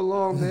lines don't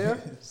belong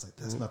there. It's like,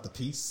 that's not the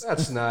piece.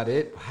 That's not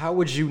it. How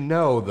would you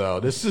know, though?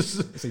 This is...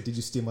 It's like, did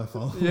you steal my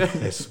phone?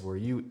 Yes. Were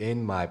you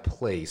in my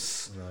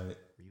place? Right.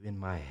 Were you in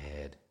my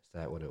head? Is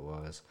that what it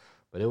was?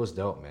 But it was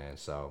dope, man.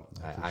 So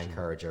I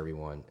encourage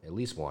everyone at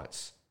least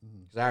once.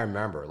 Because I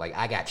remember, like,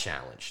 I got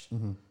challenged.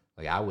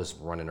 Like, I was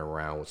running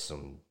around with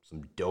some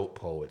dope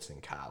poets in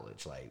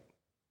college. Like,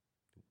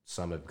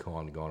 some have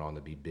gone on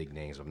to be big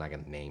names. I'm not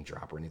going to name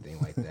drop or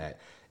anything like that.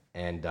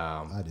 And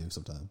I do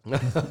sometimes.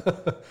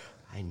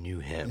 I knew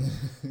him,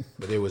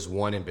 but there was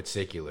one in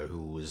particular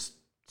who was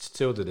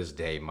still to this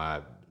day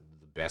the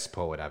best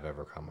poet I've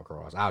ever come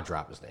across. I'll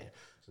drop his name.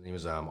 His name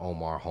was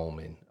Omar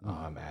Holman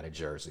out of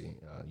Jersey.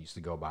 Used to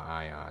go by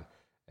Ion,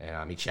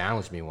 and he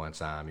challenged me one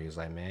time. He was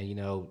like, "Man,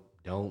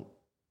 don't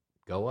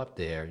go up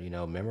there.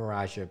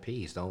 Memorize your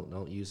piece.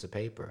 Don't use the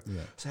paper."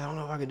 I said, "I don't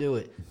know if I can do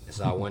it." And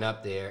so I went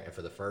up there, and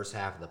for the first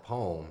half of the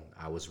poem,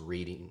 I was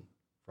reading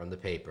from the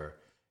paper.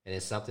 And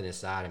then something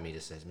inside of me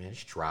just says, man,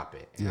 just drop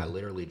it. And I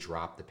literally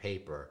dropped the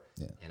paper,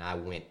 and I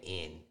went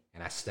in,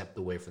 and I stepped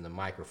away from the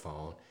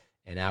microphone,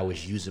 and I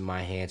was using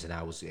my hands,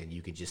 and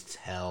you could just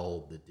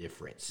tell the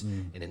difference.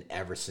 And then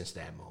ever since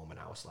that moment,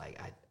 I was like,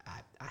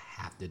 I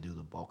have to do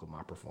the bulk of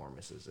my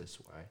performances this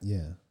way.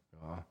 Yeah.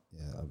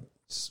 Yeah.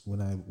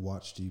 When I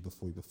watched you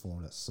before you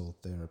performed at Soul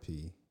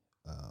Therapy,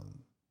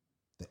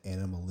 the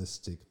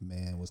animalistic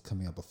man was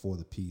coming up before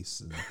the piece,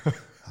 and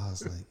I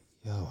was like,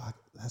 yo,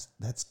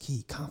 that's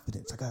key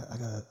confidence. I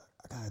gotta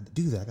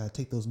do that. I gotta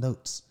take those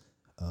notes.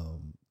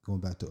 Going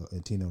back to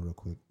Antino real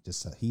quick,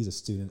 just he's a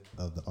student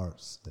of the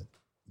arts. That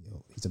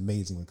he's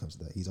amazing when it comes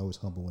to that. He's always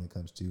humble when it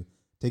comes to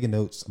taking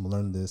notes. I'm gonna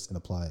learn this and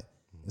apply it.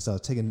 And so I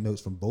was taking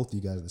notes from both of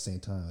you guys at the same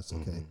time. It's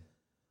okay.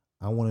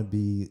 I want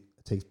to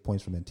take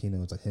points from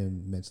Antino. It's like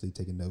him mentally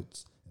taking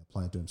notes and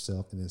applying it to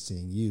himself, and then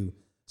seeing you.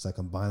 So I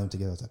combine them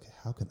together. I was like,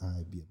 how can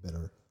I be a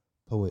better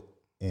poet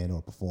and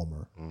or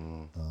performer?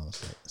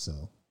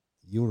 So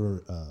you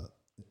were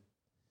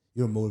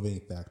a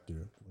motivating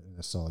factor when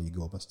I saw you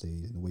go up on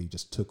stage and the way you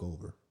just took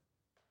over.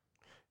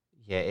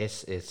 Yeah,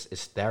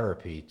 it's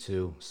therapy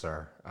too,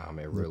 sir.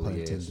 It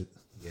really is.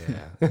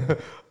 Yeah.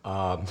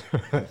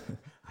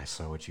 I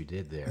saw what you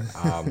did there.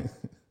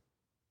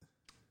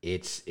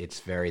 It's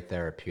very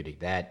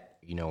therapeutic. That,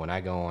 when I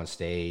go on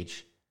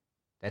stage,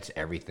 that's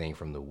everything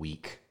from the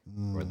week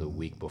or the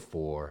week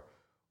before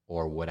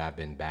or what I've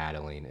been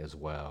battling as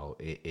well.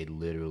 It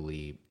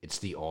literally, it's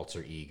the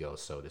alter ego,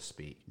 so to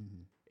speak.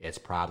 It's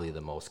probably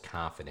the most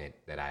confident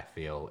that I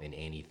feel in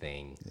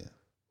anything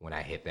when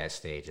I hit that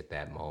stage at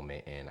that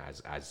moment, and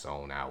I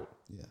zone out.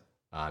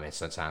 And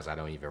sometimes I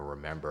don't even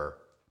remember,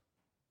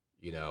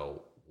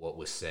 what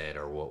was said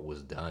or what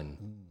was done.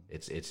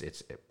 It's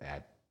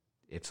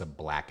a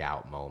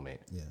blackout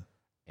moment.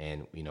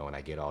 And when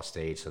I get off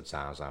stage,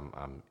 sometimes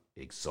I'm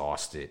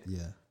exhausted.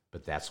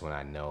 But that's when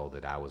I know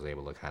that I was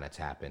able to kind of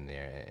tap in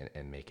there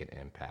and make an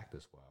impact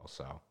as well.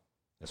 So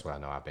that's why I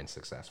know I've been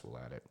successful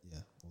at it. Yeah,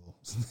 well,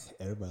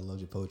 everybody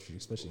loves your poetry,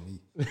 especially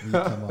me. When you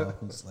come off,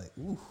 it's like,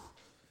 ooh.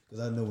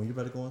 Because I know when you're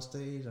about to go on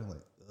stage, I'm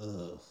like,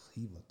 ugh,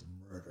 he about to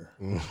murder.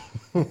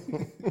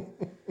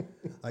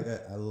 Like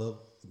I love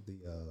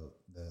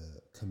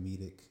the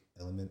comedic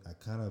element. I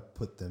kind of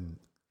put them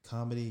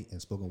comedy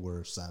and spoken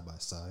word side by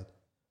side,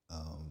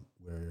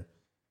 where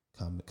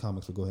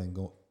comics will go ahead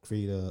and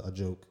create a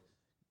joke,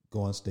 go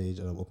on stage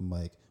at an open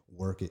mic,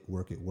 work it,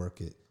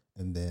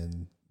 and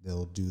then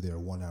they'll do their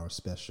 1 hour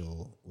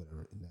special,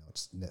 whatever. Now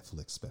it's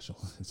Netflix special,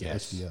 it's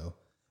HBO.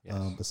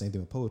 The same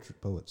thing with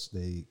poets.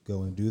 They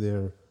go and do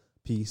their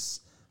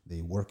piece,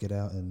 they work it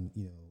out, and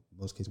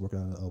most cases work it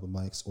out on open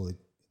mics or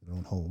their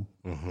own home,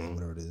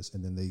 whatever it is,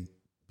 and then they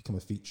become a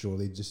feature or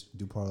they just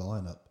do part of the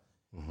lineup,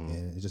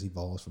 and it just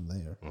evolves from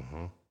there.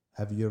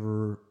 Have you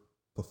ever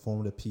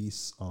performed a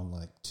piece on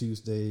like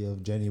Tuesday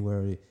of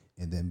January,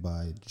 and then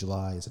by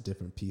July it's a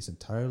different piece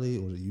entirely,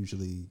 or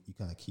usually you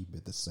kind of keep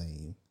it the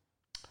same?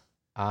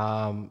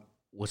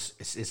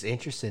 It's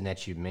interesting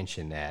that you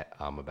mentioned that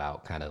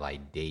about kind of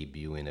like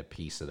debuting a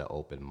piece at an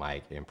open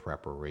mic in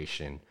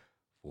preparation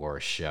for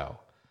a show.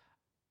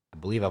 I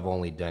believe I've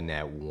only done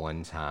that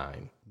one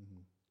time,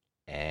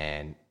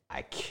 and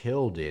I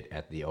killed it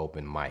at the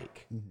open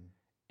mic.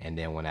 And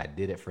then when I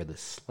did it for the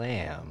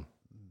slam,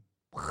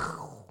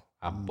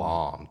 I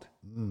bombed.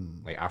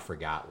 Like I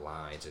forgot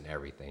lines and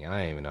everything. I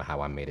don't even know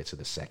how I made it to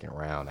the second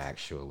round,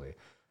 actually.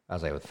 I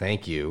was like, well,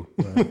 thank you.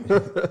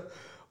 Right.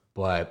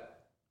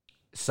 But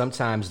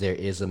sometimes there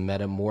is a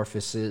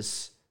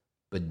metamorphosis,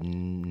 but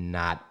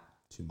not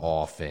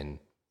often.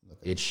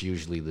 Okay. It's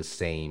usually the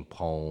same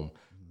poem.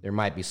 There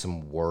might be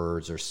some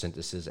words or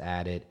sentences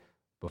added,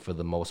 but for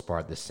the most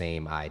part, the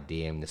same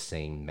idea and the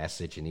same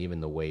message, and even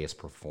the way it's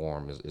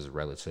performed is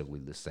relatively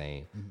the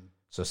same.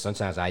 So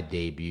sometimes I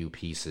debut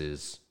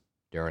pieces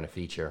during a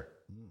feature.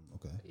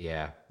 Okay.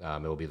 Yeah,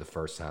 it will be the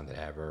first time that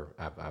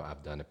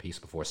I've done a piece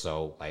before.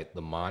 So like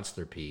the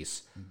monster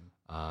piece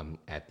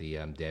at the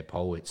Dead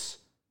Poets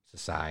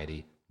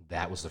Society,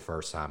 that was the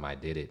first time I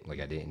did it. Like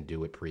I didn't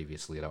do it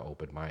previously at an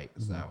open mic.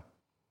 So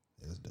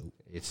that's dope.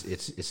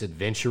 It's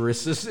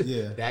adventurous.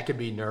 Yeah, that can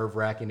be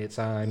nerve-wracking at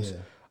times.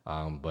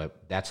 Yeah.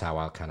 But that's how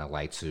I kind of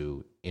like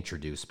to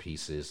introduce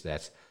pieces.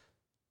 That's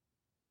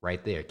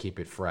right there. Keep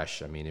it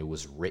fresh. I mean, it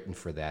was written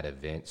for that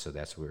event, so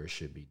that's where it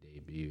should be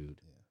debuted.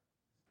 Yeah.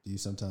 Do you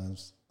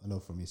sometimes, I know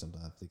for me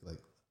sometimes, I think like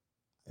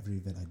every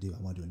event I do,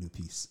 I want to do a new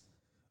piece.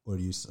 Or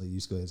do you just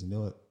go ahead and say, you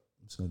know what,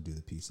 I'm just going to do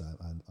the piece.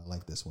 I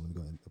like this one. Let me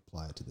go ahead and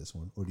apply it to this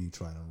one. Or do you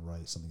try and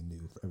write something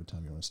new for every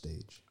time you're on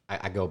stage?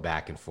 I go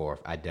back and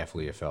forth. I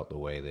definitely have felt the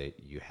way that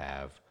you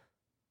have,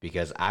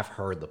 because I've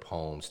heard the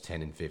poems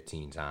 10 and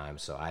 15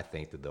 times, so I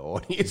think that the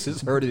audience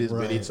has heard it as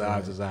many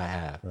times as I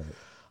have.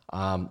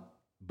 Right.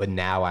 But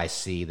now I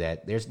see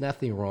that there's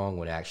nothing wrong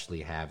with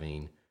actually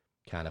having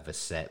kind of a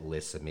set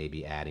list and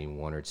maybe adding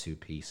one or two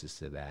pieces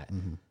to that.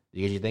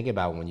 Because you think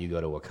about when you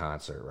go to a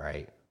concert,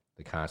 right?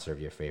 The concert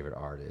of your favorite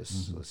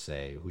artist. Let's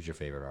say, who's your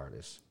favorite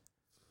artist?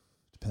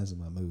 Depends on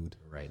my mood.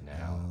 Right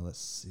now. Let's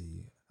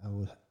see.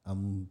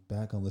 I'm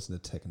back on listening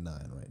to Tech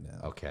Nine right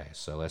now. Okay,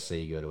 so let's say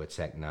you go to a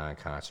Tech Nine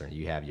concert and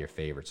you have your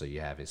favorites, so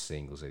you have his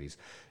singles and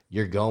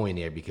you're going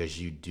there because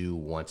you do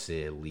want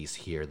to at least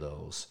hear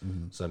those.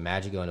 Mm-hmm. So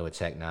imagine going to a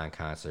Tech Nine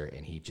concert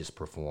and he just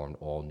performed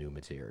all new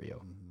material.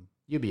 Mm-hmm.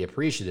 You'd be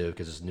appreciative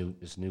because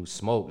it's new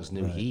smoke, it's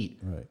new heat.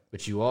 Right.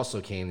 But you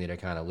also came there to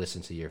kind of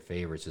listen to your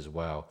favorites as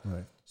well.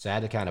 Right. So I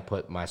had to kind of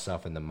put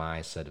myself in the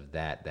mindset of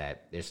that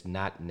there's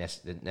not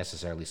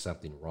necessarily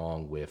something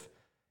wrong with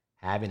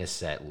having a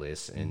set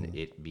list and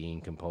it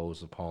being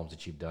composed of poems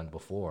that you've done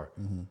before.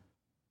 Mm-hmm.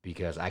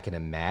 Because I can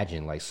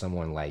imagine like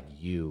someone like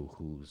you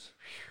who's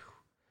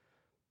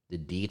the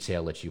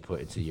detail that you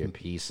put into your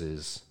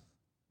pieces,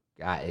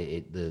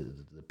 the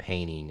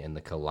painting and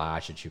the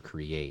collage that you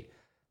create,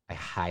 I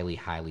highly,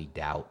 highly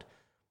doubt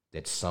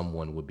that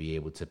someone would be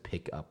able to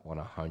pick up on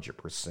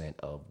 100%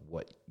 of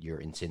what your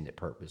intended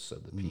purpose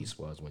of the piece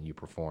was when you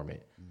perform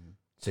it. Mm-hmm.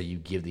 So you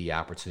give the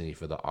opportunity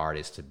for the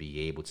artist to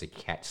be able to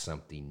catch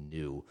something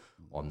new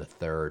on the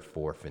third,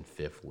 fourth, and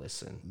fifth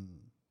listen.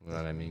 You know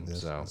what I mean?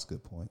 That's a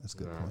good point. That's a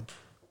good point.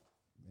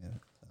 Yeah.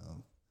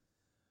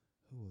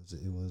 Who was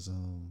it? It was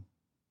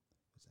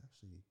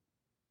actually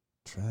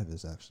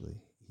Travis. Actually,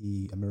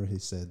 I remember he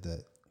said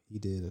that he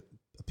did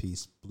a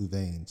piece, Blue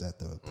Veins, at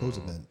the Pros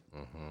event,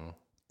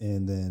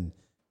 and then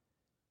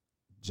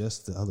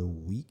just the other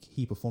week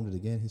he performed it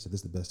again. He said,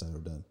 "This is the best I've ever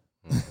done."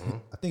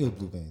 I think it was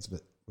Blue Veins,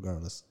 but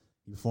regardless.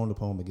 He performed the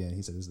poem again.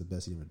 He said, "This is the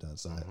best he ever done."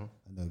 So I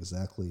know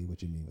exactly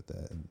what you mean with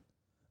that, and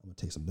I'm gonna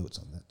take some notes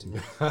on that too.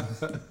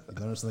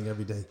 You learn something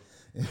every day.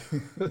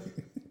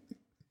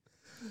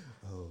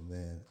 Oh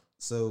man!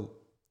 So,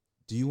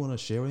 do you want to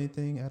share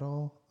anything at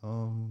all?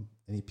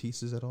 Any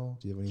pieces at all?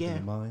 Do you have anything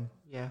in mind?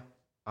 Yeah.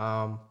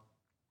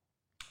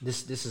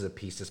 This is a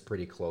piece that's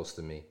pretty close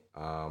to me.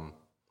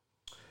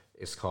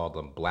 It's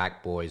called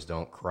 "Black Boys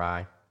Don't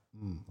Cry."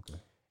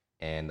 Okay.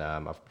 And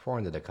I've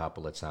performed it a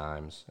couple of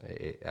times.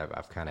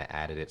 I've kind of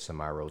added it to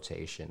my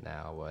rotation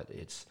now, but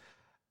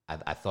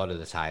I thought of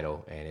the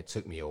title, and it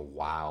took me a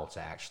while to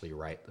actually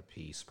write the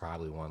piece.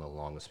 Probably one of the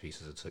longest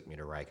pieces it took me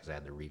to write because I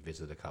had to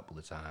revisit a couple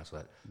of times.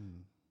 But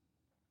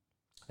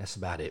that's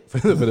about it for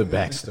the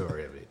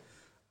backstory of it.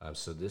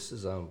 So this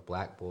is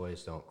Black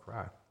Boys Don't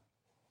Cry.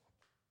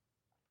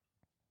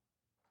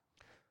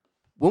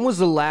 When was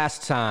the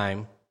last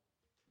time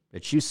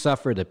that you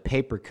suffered a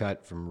paper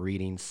cut from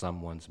reading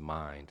someone's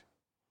mind?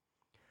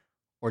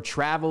 Or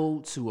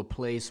traveled to a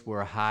place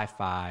where high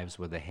fives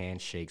were the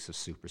handshakes of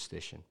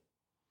superstition?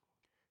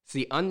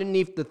 See,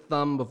 underneath the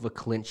thumb of a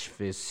clenched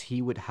fist,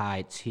 he would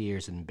hide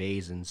tears and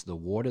basins to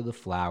water the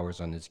flowers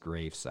on his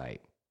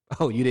gravesite.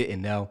 Oh, you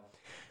didn't know?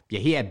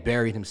 Yeah, he had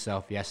buried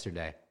himself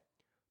yesterday.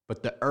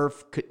 But the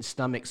earth couldn't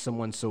stomach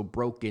someone so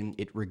broken,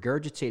 it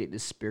regurgitated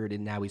his spirit,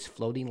 and now he's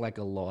floating like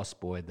a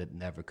lost boy that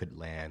never could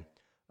land.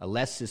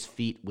 Unless his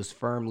feet was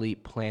firmly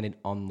planted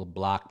on the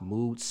block,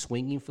 moved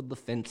swinging for the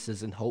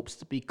fences in hopes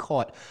to be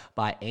caught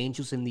by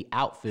angels in the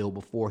outfield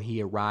before he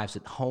arrives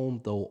at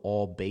home, though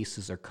all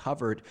bases are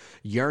covered,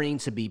 yearning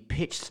to be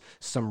pitched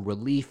some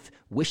relief,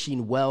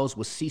 wishing wells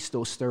would cease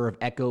those stir of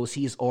echoes.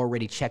 He has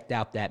already checked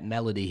out that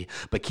melody,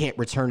 but can't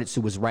return it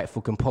to his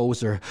rightful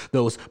composer.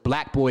 Those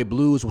black boy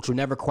blues, which were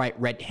never quite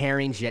red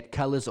herrings, yet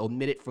colors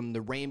omitted from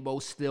the rainbow,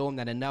 still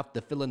not enough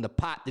to fill in the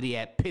pot that he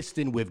had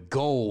pistoned with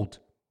gold.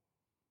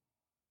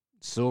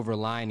 Silver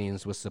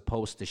linings was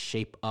supposed to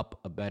shape up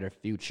a better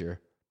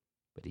future,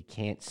 but he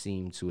can't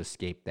seem to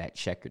escape that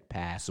checkered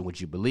past. And would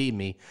you believe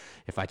me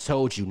if I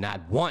told you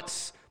not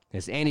once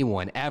has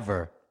anyone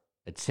ever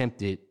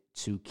attempted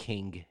to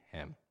king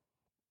him?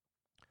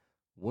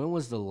 When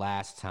was the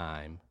last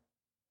time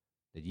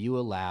that you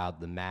allowed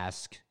the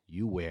mask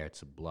you wear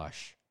to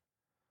blush,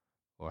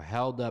 or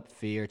held up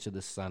fear to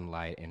the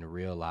sunlight and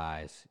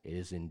realized it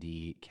is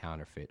indeed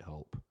counterfeit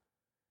hope?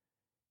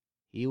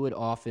 He would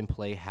often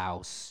play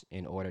house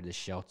in order to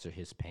shelter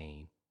his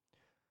pain.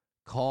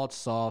 Called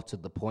soft to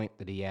the point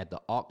that he had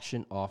to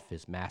auction off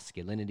his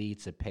masculinity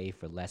to pay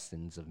for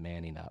lessons of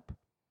manning up.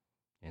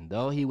 And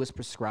though he was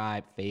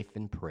prescribed faith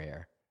and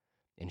prayer,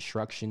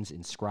 instructions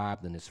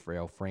inscribed in his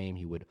frail frame,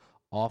 he would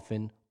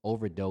often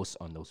overdose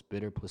on those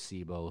bitter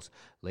placebos.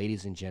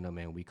 Ladies and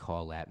gentlemen, we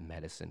call that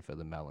medicine for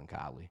the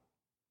melancholy.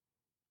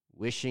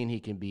 Wishing he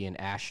can be an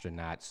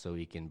astronaut so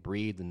he can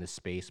breathe in the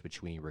space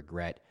between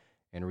regret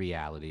and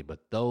reality, but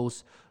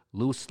those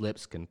loose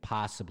lips can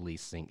possibly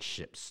sink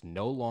ships.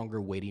 No longer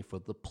waiting for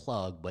the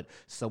plug, but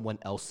someone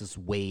else's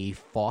wave.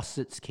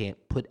 Faucets can't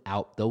put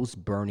out those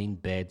burning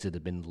beds that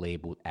have been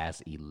labeled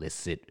as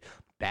illicit.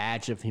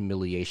 Badge of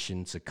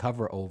humiliation to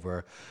cover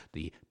over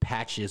the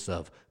patches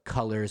of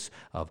colors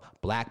of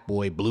black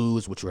boy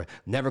blues, which were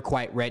never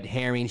quite red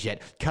herrings,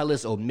 yet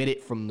colors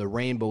omitted from the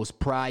rainbow's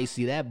pride.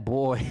 See, that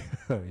boy...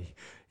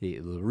 The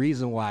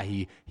reason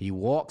why he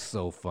walks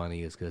so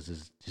funny is because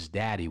his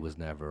daddy was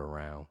never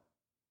around.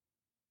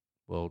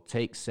 Well,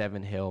 take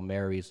 7 Hail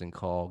Marys and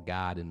call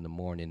God in the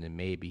morning, and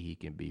maybe he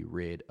can be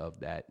rid of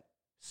that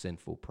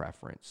sinful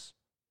preference.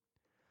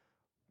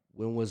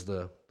 When was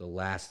the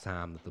last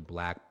time that the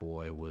black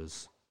boy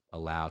was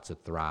allowed to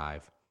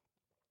thrive?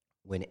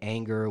 when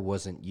anger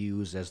wasn't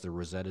used as the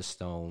Rosetta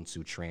Stone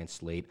to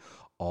translate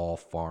all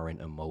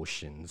foreign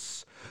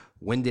emotions?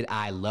 When did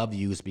I love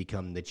yous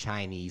become the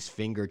Chinese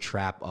finger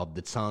trap of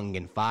the tongue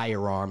and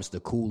firearms, the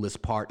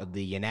coolest part of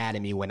the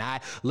anatomy? When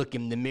I look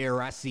in the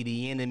mirror, I see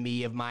the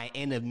enemy of my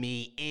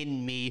enemy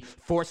in me,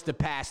 forced to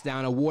pass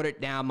down a watered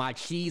down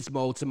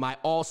machismo to my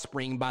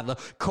offspring by the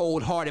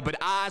cold-hearted.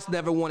 But Oz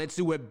never wanted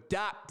to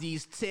adopt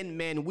these 10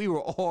 men. We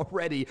were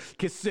already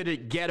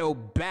considered ghetto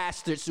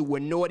bastards who were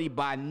naughty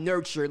by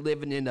nurture,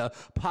 living in a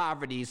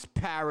poverty's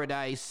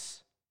paradise.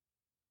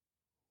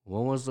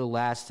 When was the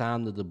last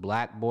time that the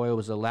black boy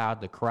was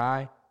allowed to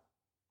cry?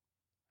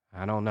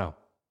 I don't know.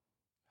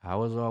 I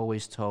was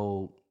always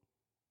told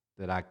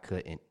that I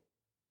couldn't.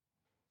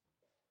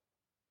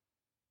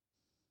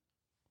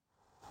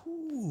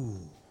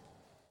 Ooh.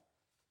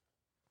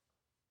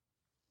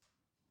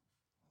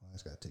 I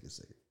just gotta take a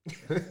second.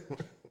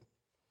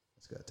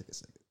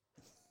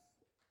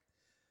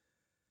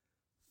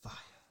 Fire.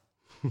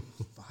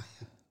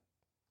 Fire.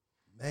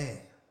 Man.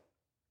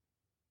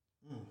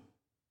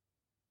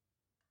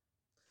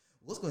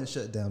 What's going to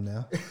shut it down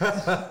now?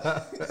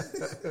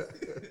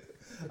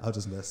 I'll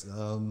just mess.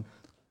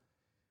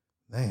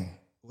 Man,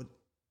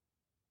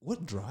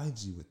 what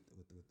drives you with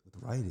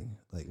writing?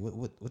 Like,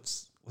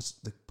 what's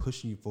like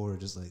pushing you forward?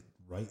 Just like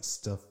write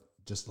stuff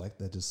just like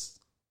that. Just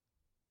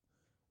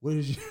what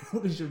is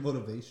your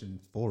motivation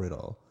for it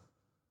all?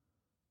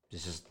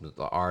 This is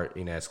the art,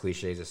 as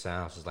cliche as it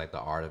sounds, it's like the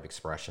art of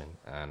expression.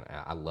 And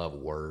I love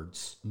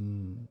words.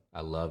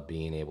 I love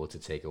being able to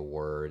take a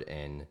word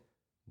and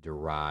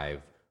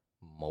derive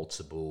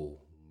multiple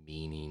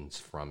meanings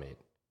from it.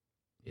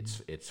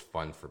 It's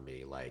fun for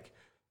me. Like,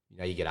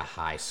 you get a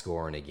high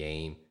score in a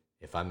game.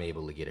 If I'm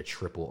able to get a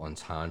triple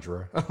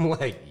entendre, I'm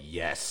like,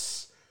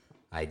 yes,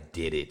 I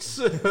did it.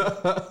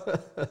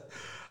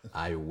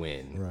 I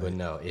win. Right. But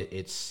no,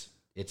 it's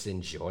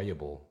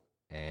enjoyable.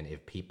 And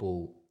if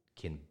people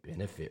can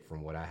benefit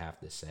from what I have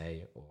to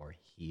say, or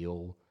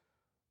heal,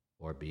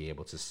 or be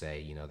able to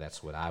say,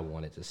 that's what I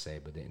wanted to say,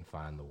 but didn't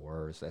find the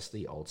words, that's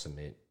the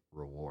ultimate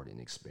rewarding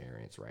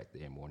experience right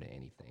there, more than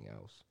anything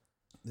else.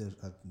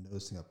 I'm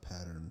noticing a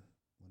pattern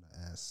when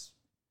I ask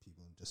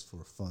people just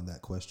for fun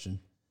that question.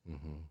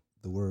 Mm-hmm.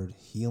 The word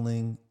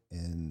healing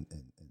and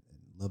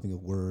loving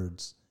of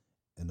words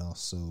and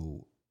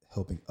also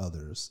helping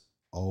others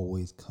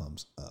always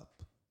comes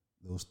up.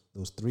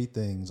 Those three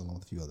things, along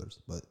with a few others,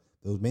 but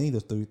many of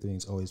those three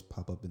things always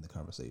pop up in the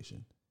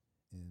conversation.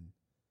 And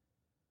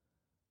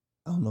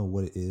I don't know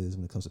what it is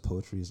when it comes to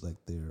poetry. It's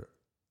like their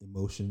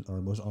emotion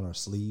on our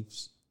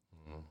sleeves.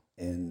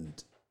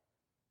 And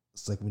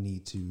it's like we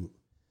need to,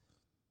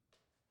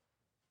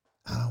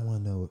 I don't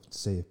want to know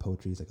say if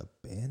poetry is like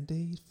a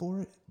Band-Aid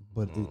for it,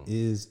 but it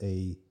is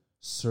a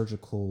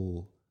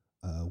surgical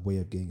way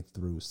of getting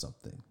through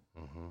something.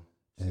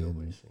 And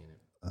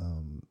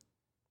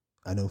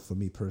I know for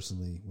me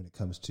personally, when it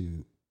comes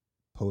to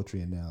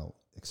poetry and now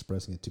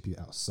expressing it to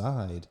people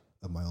outside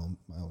of my own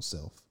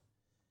self,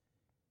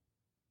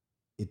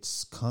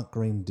 it's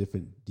conquering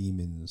different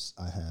demons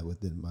I have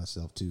within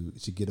myself to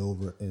get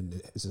over, and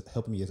it's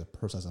helping me as a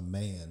person, as a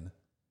man,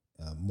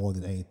 more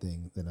than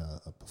anything than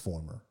a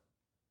performer.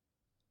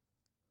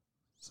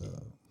 So,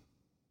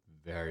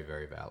 very,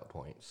 very valid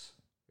points.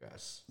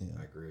 Yes, yeah.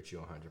 I agree with you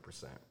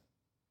 100%.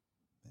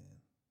 Man,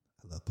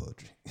 I love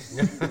poetry.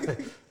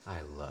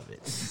 I love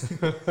it.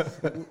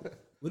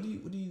 What do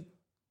you?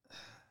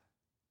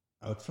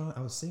 I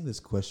was saying this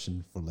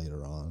question for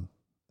later on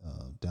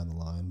down the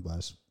line, but I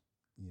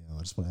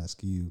just want to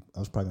ask you. I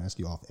was probably going to ask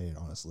you off air,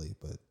 honestly,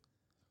 but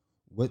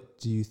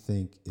what do you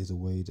think is a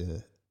way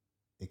to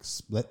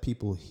let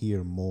people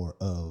hear more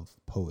of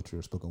poetry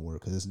or spoken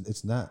word? Because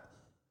it's not,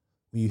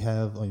 when you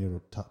have on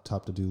your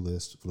top to do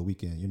list for the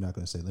weekend, you're not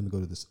going to say, "Let me go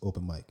to this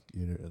open mic.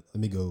 Let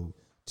me go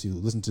to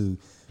listen to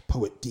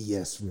Poet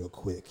DS real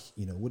quick."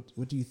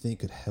 What do you think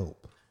could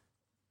help?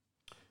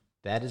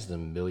 That is the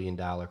 $1 million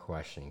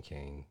question,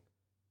 King.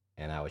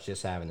 And I was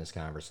just having this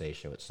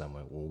conversation with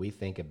someone. When we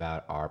think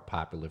about our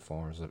popular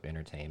forms of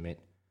entertainment,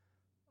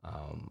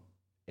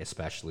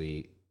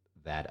 especially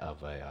that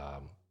of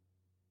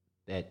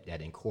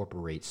that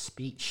incorporates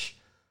speech,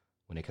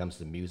 when it comes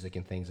to music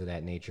and things of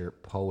that nature,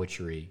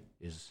 poetry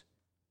is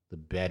the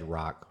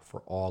bedrock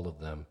for all of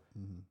them.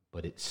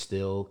 But it's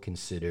still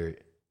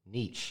considered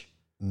niche.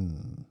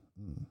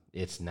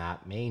 It's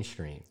not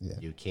mainstream. Yeah.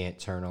 You can't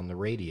turn on the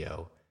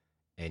radio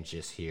and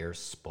just hear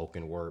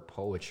spoken word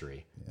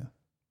poetry. Yeah.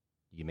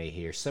 You may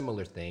hear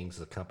similar things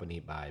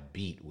accompanied by a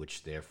beat,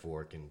 which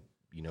therefore can,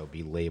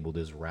 be labeled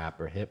as rap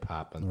or hip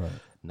hop, and right.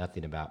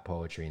 Nothing about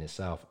poetry in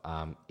itself.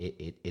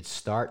 It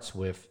starts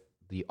with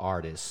the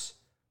artist.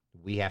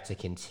 We have to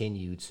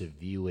continue to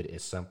view it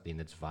as something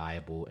that's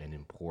viable and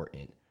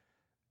important,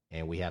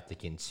 and we have to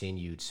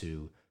continue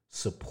to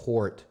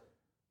support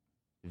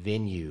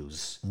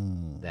venues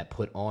that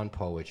put on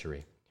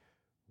poetry.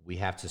 We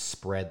have to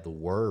spread the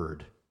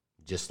word,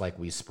 just like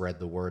we spread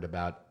the word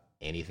about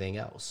anything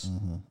else.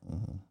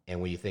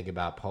 And when you think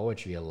about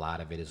poetry, a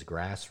lot of it is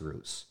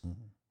grassroots.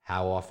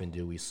 How often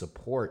do we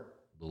support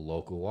the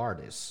local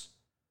artists?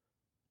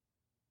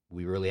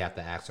 We really have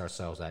to ask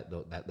ourselves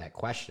that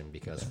question,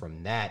 because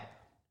from that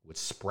would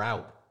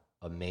sprout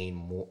a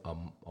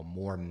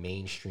more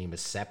mainstream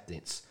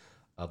acceptance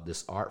of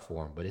this art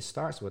form. But it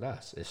starts with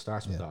us. It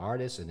starts with the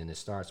artist, and then it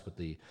starts with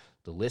the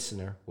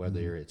listener,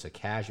 whether it's a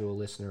casual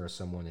listener or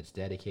someone that's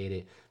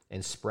dedicated,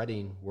 and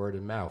spreading word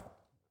of mouth.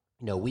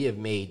 You know, we have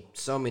made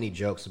so many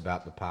jokes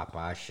about the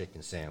Popeye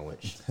chicken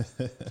sandwich,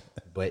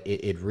 but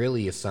it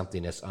really is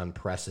something that's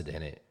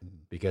unprecedented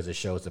because it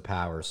shows the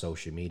power of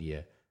social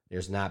media.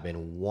 There's not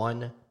been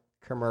one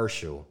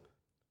commercial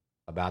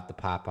about the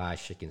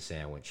Popeye chicken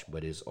sandwich,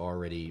 but it's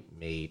already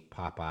made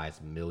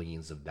Popeyes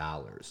millions of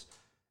dollars.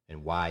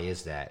 And why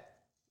is that?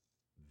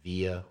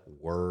 Via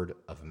word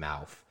of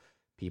mouth.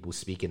 People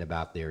speaking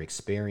about their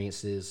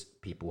experiences,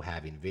 people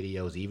having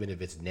videos, even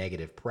if it's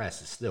negative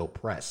press, it's still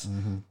press.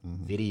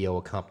 Video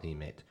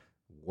accompaniment,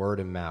 word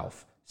of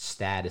mouth,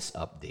 status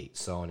update,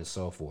 so on and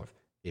so forth.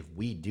 If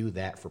we do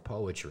that for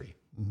poetry,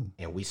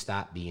 and we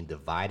stop being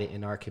divided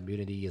in our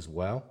community as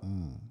well,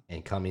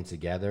 and coming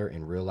together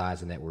and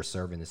realizing that we're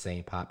serving the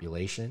same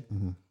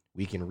population,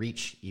 we can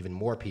reach even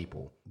more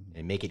people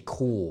and make it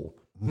cool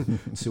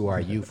to our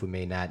youth who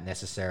may not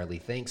necessarily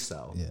think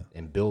so,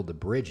 and build the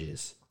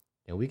bridges.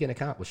 And we can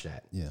accomplish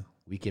that. Yeah,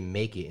 we can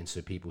make it. And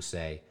so people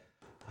say,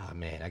 oh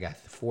man, I got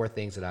 4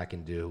 things that I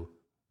can do,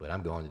 but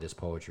I'm going to this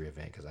poetry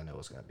event because I know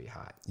it's going to be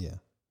hot. Yeah.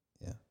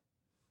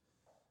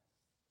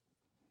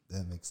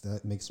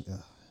 That makes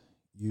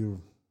you're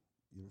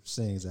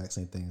saying exact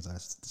same things I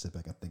sit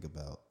back and think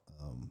about.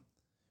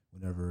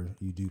 Whenever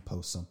you do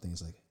post something,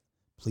 it's like,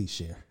 please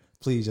share.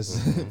 Please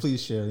just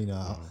please share. You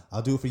know,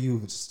 I'll do it for you.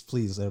 But just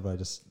please, everybody,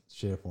 just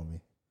share for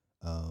me.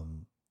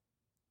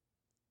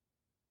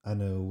 I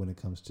know when it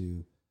comes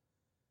to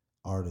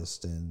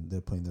artists and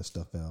they're putting their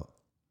stuff out,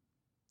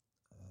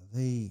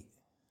 I'm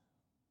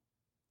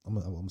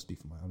gonna speak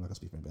for I'm not gonna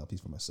speak for anybody. I'll speak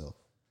for myself.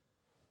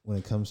 When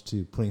it comes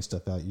to putting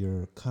stuff out,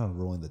 you're kind of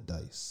rolling the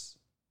dice,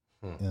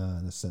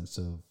 in the sense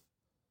of,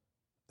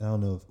 I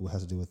don't know if it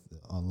has to do with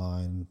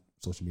online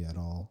social media at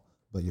all,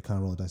 but you're kind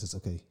of rolling the dice. It's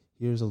okay.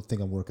 Here's a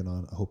thing I'm working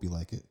on. I hope you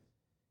like it.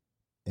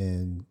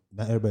 And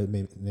not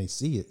everybody may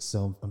see it.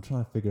 So I'm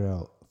trying to figure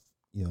out,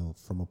 you know,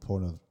 from a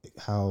point of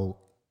how,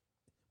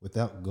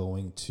 without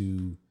going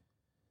to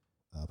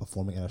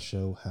performing at a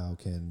show, how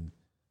can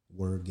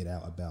word get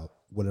out about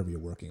whatever you're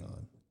working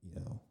on, you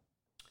know?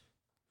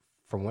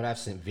 From what I've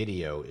seen,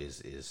 video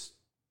is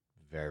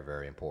very,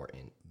 very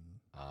important.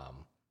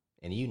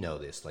 And you know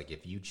this, like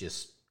if you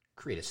just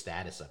create a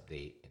status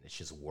update and it's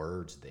just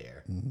words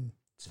there,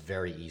 it's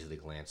very easy to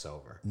glance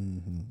over.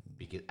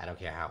 Because I don't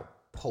care how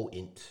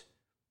potent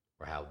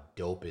or how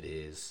dope it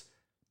is,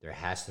 there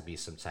has to be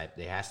some type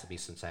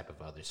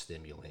of other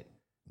stimulant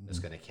that's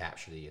going to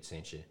capture the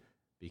attention.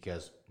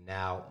 Because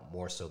now,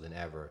 more so than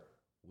ever,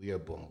 we are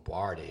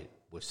bombarded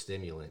with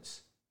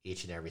stimulants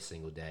each and every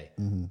single day.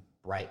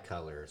 Bright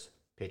colors,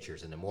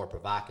 pictures, and the more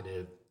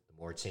provocative, the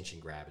more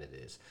attention grabbing it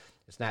is.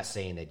 It's not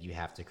saying that you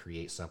have to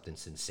create something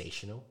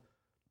sensational,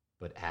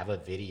 but have a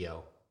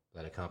video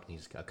that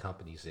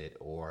accompanies it,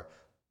 or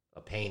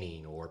a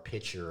painting or a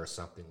picture or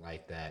something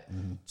like that,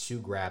 to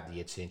grab the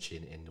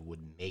attention and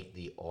would make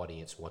the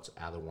audience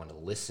either want to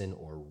listen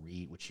or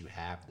read what you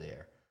have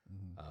there.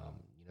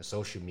 You know,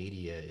 social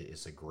media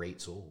is a great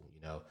tool.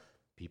 You know,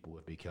 people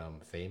have become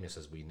famous,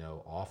 as we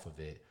know, off of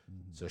it.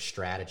 So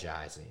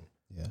strategizing,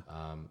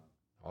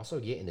 also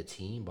getting a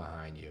team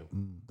behind you.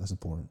 That's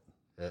important.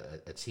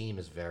 A team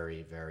is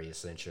very, very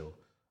essential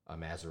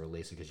as it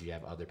relates, because you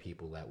have other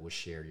people that will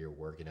share your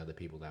work and other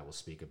people that will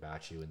speak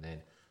about you, and then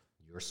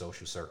your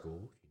social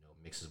circle, you know,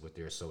 mixes with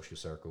their social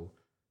circle,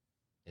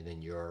 and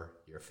then your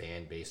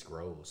fan base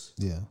grows.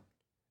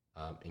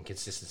 And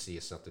consistency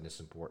is something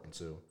that's important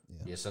too.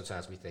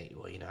 Sometimes we think,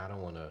 well, you know, I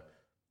don't want to,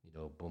 you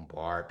know,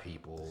 bombard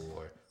people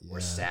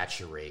or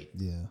saturate.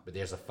 But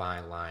there's a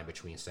fine line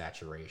between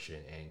saturation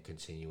and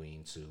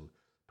continuing to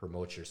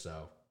promote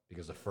yourself,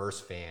 because the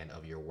first fan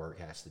of your work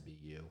has to be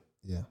you.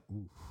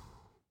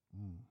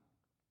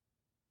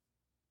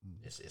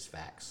 It's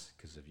facts,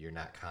 because if you're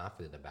not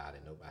confident about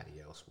it,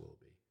 nobody else will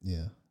be.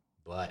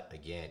 But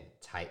again,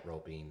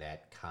 tightroping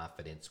that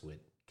confidence with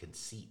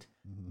conceit.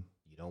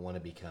 You don't want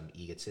to become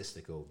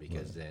egotistical,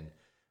 because then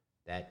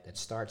that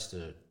starts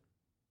to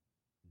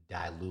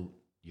dilute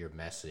your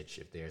message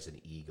if there's an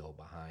ego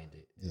behind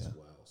it as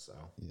well. So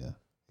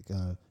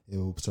it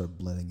will start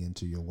blending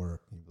into your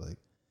work. You'll be like,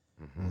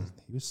 well,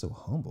 he was so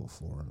humble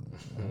for him.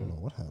 I don't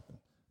know what happened.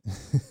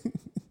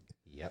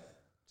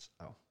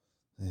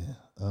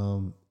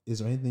 So is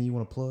there anything you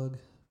want to plug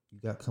you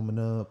got coming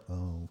up?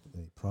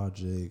 Any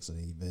projects,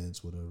 any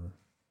events, whatever?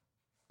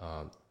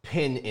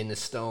 Pin in the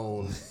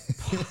Stone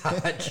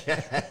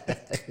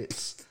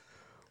podcast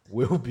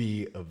will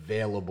be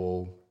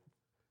available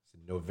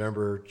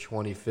November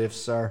 25th,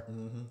 sir.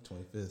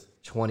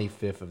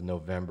 25th of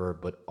November.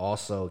 But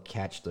also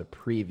catch the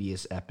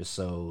previous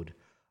episode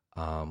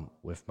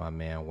with my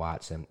man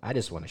Watson. I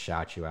just want to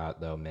shout you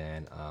out, though,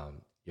 man.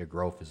 Your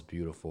growth is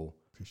beautiful.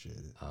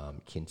 Appreciate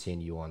it.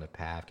 Continue on the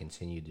path,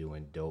 continue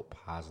doing dope,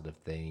 positive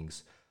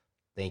things.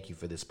 Thank you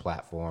for this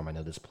platform. I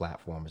know this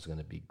platform is going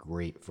to be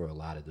great for a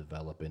lot of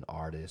developing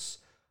artists.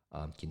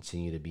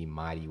 Continue to be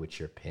mighty with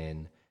your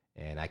pen,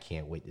 and I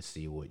can't wait to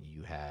see what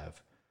you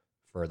have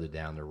further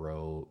down the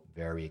road.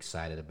 Very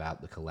excited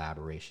about the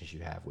collaborations you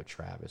have with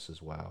Travis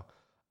as well.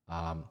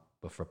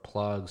 But for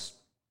plugs,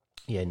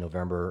 yeah,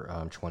 November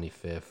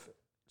 25th,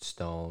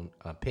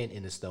 Pen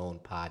in the Stone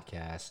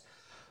podcast.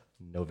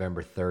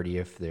 November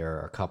 30th, there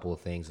are a couple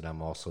of things that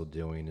I'm also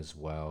doing as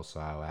well. So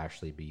I'll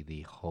actually be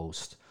the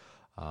host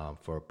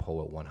for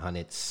Poet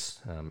 100's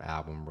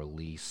album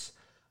release.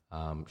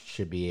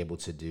 Should be able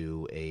to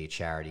do a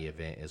charity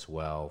event as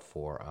well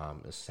for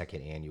the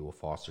second annual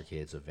Foster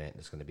Kids event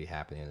that's going to be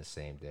happening the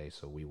same day.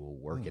 So we will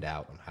work it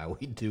out on how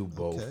we do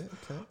both.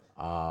 Okay.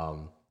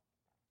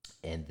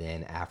 And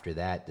then after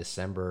that,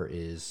 December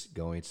is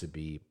going to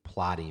be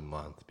plotting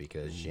month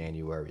because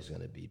January is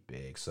going to be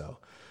big. So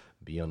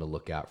be on the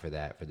lookout for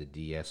that, for the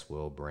DS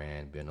Will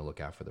brand. Be on the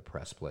lookout for the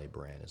Press Play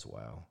brand as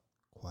well.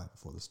 Quiet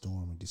Before the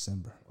Storm in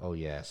December. Oh,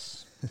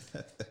 yes.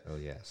 Oh,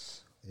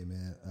 yes. Hey,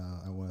 man,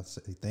 I want to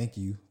say thank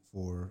you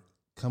for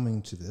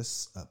coming to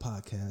this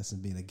podcast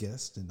and being a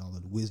guest and all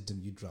the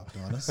wisdom you dropped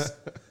on us.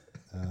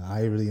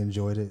 I really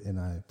enjoyed it, and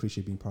I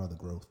appreciate being part of the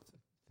growth.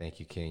 Thank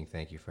you, King.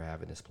 Thank you for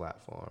having this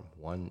platform.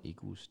 1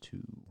 =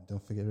 2.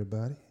 Don't forget,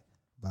 everybody,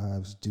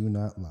 vibes do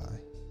not lie.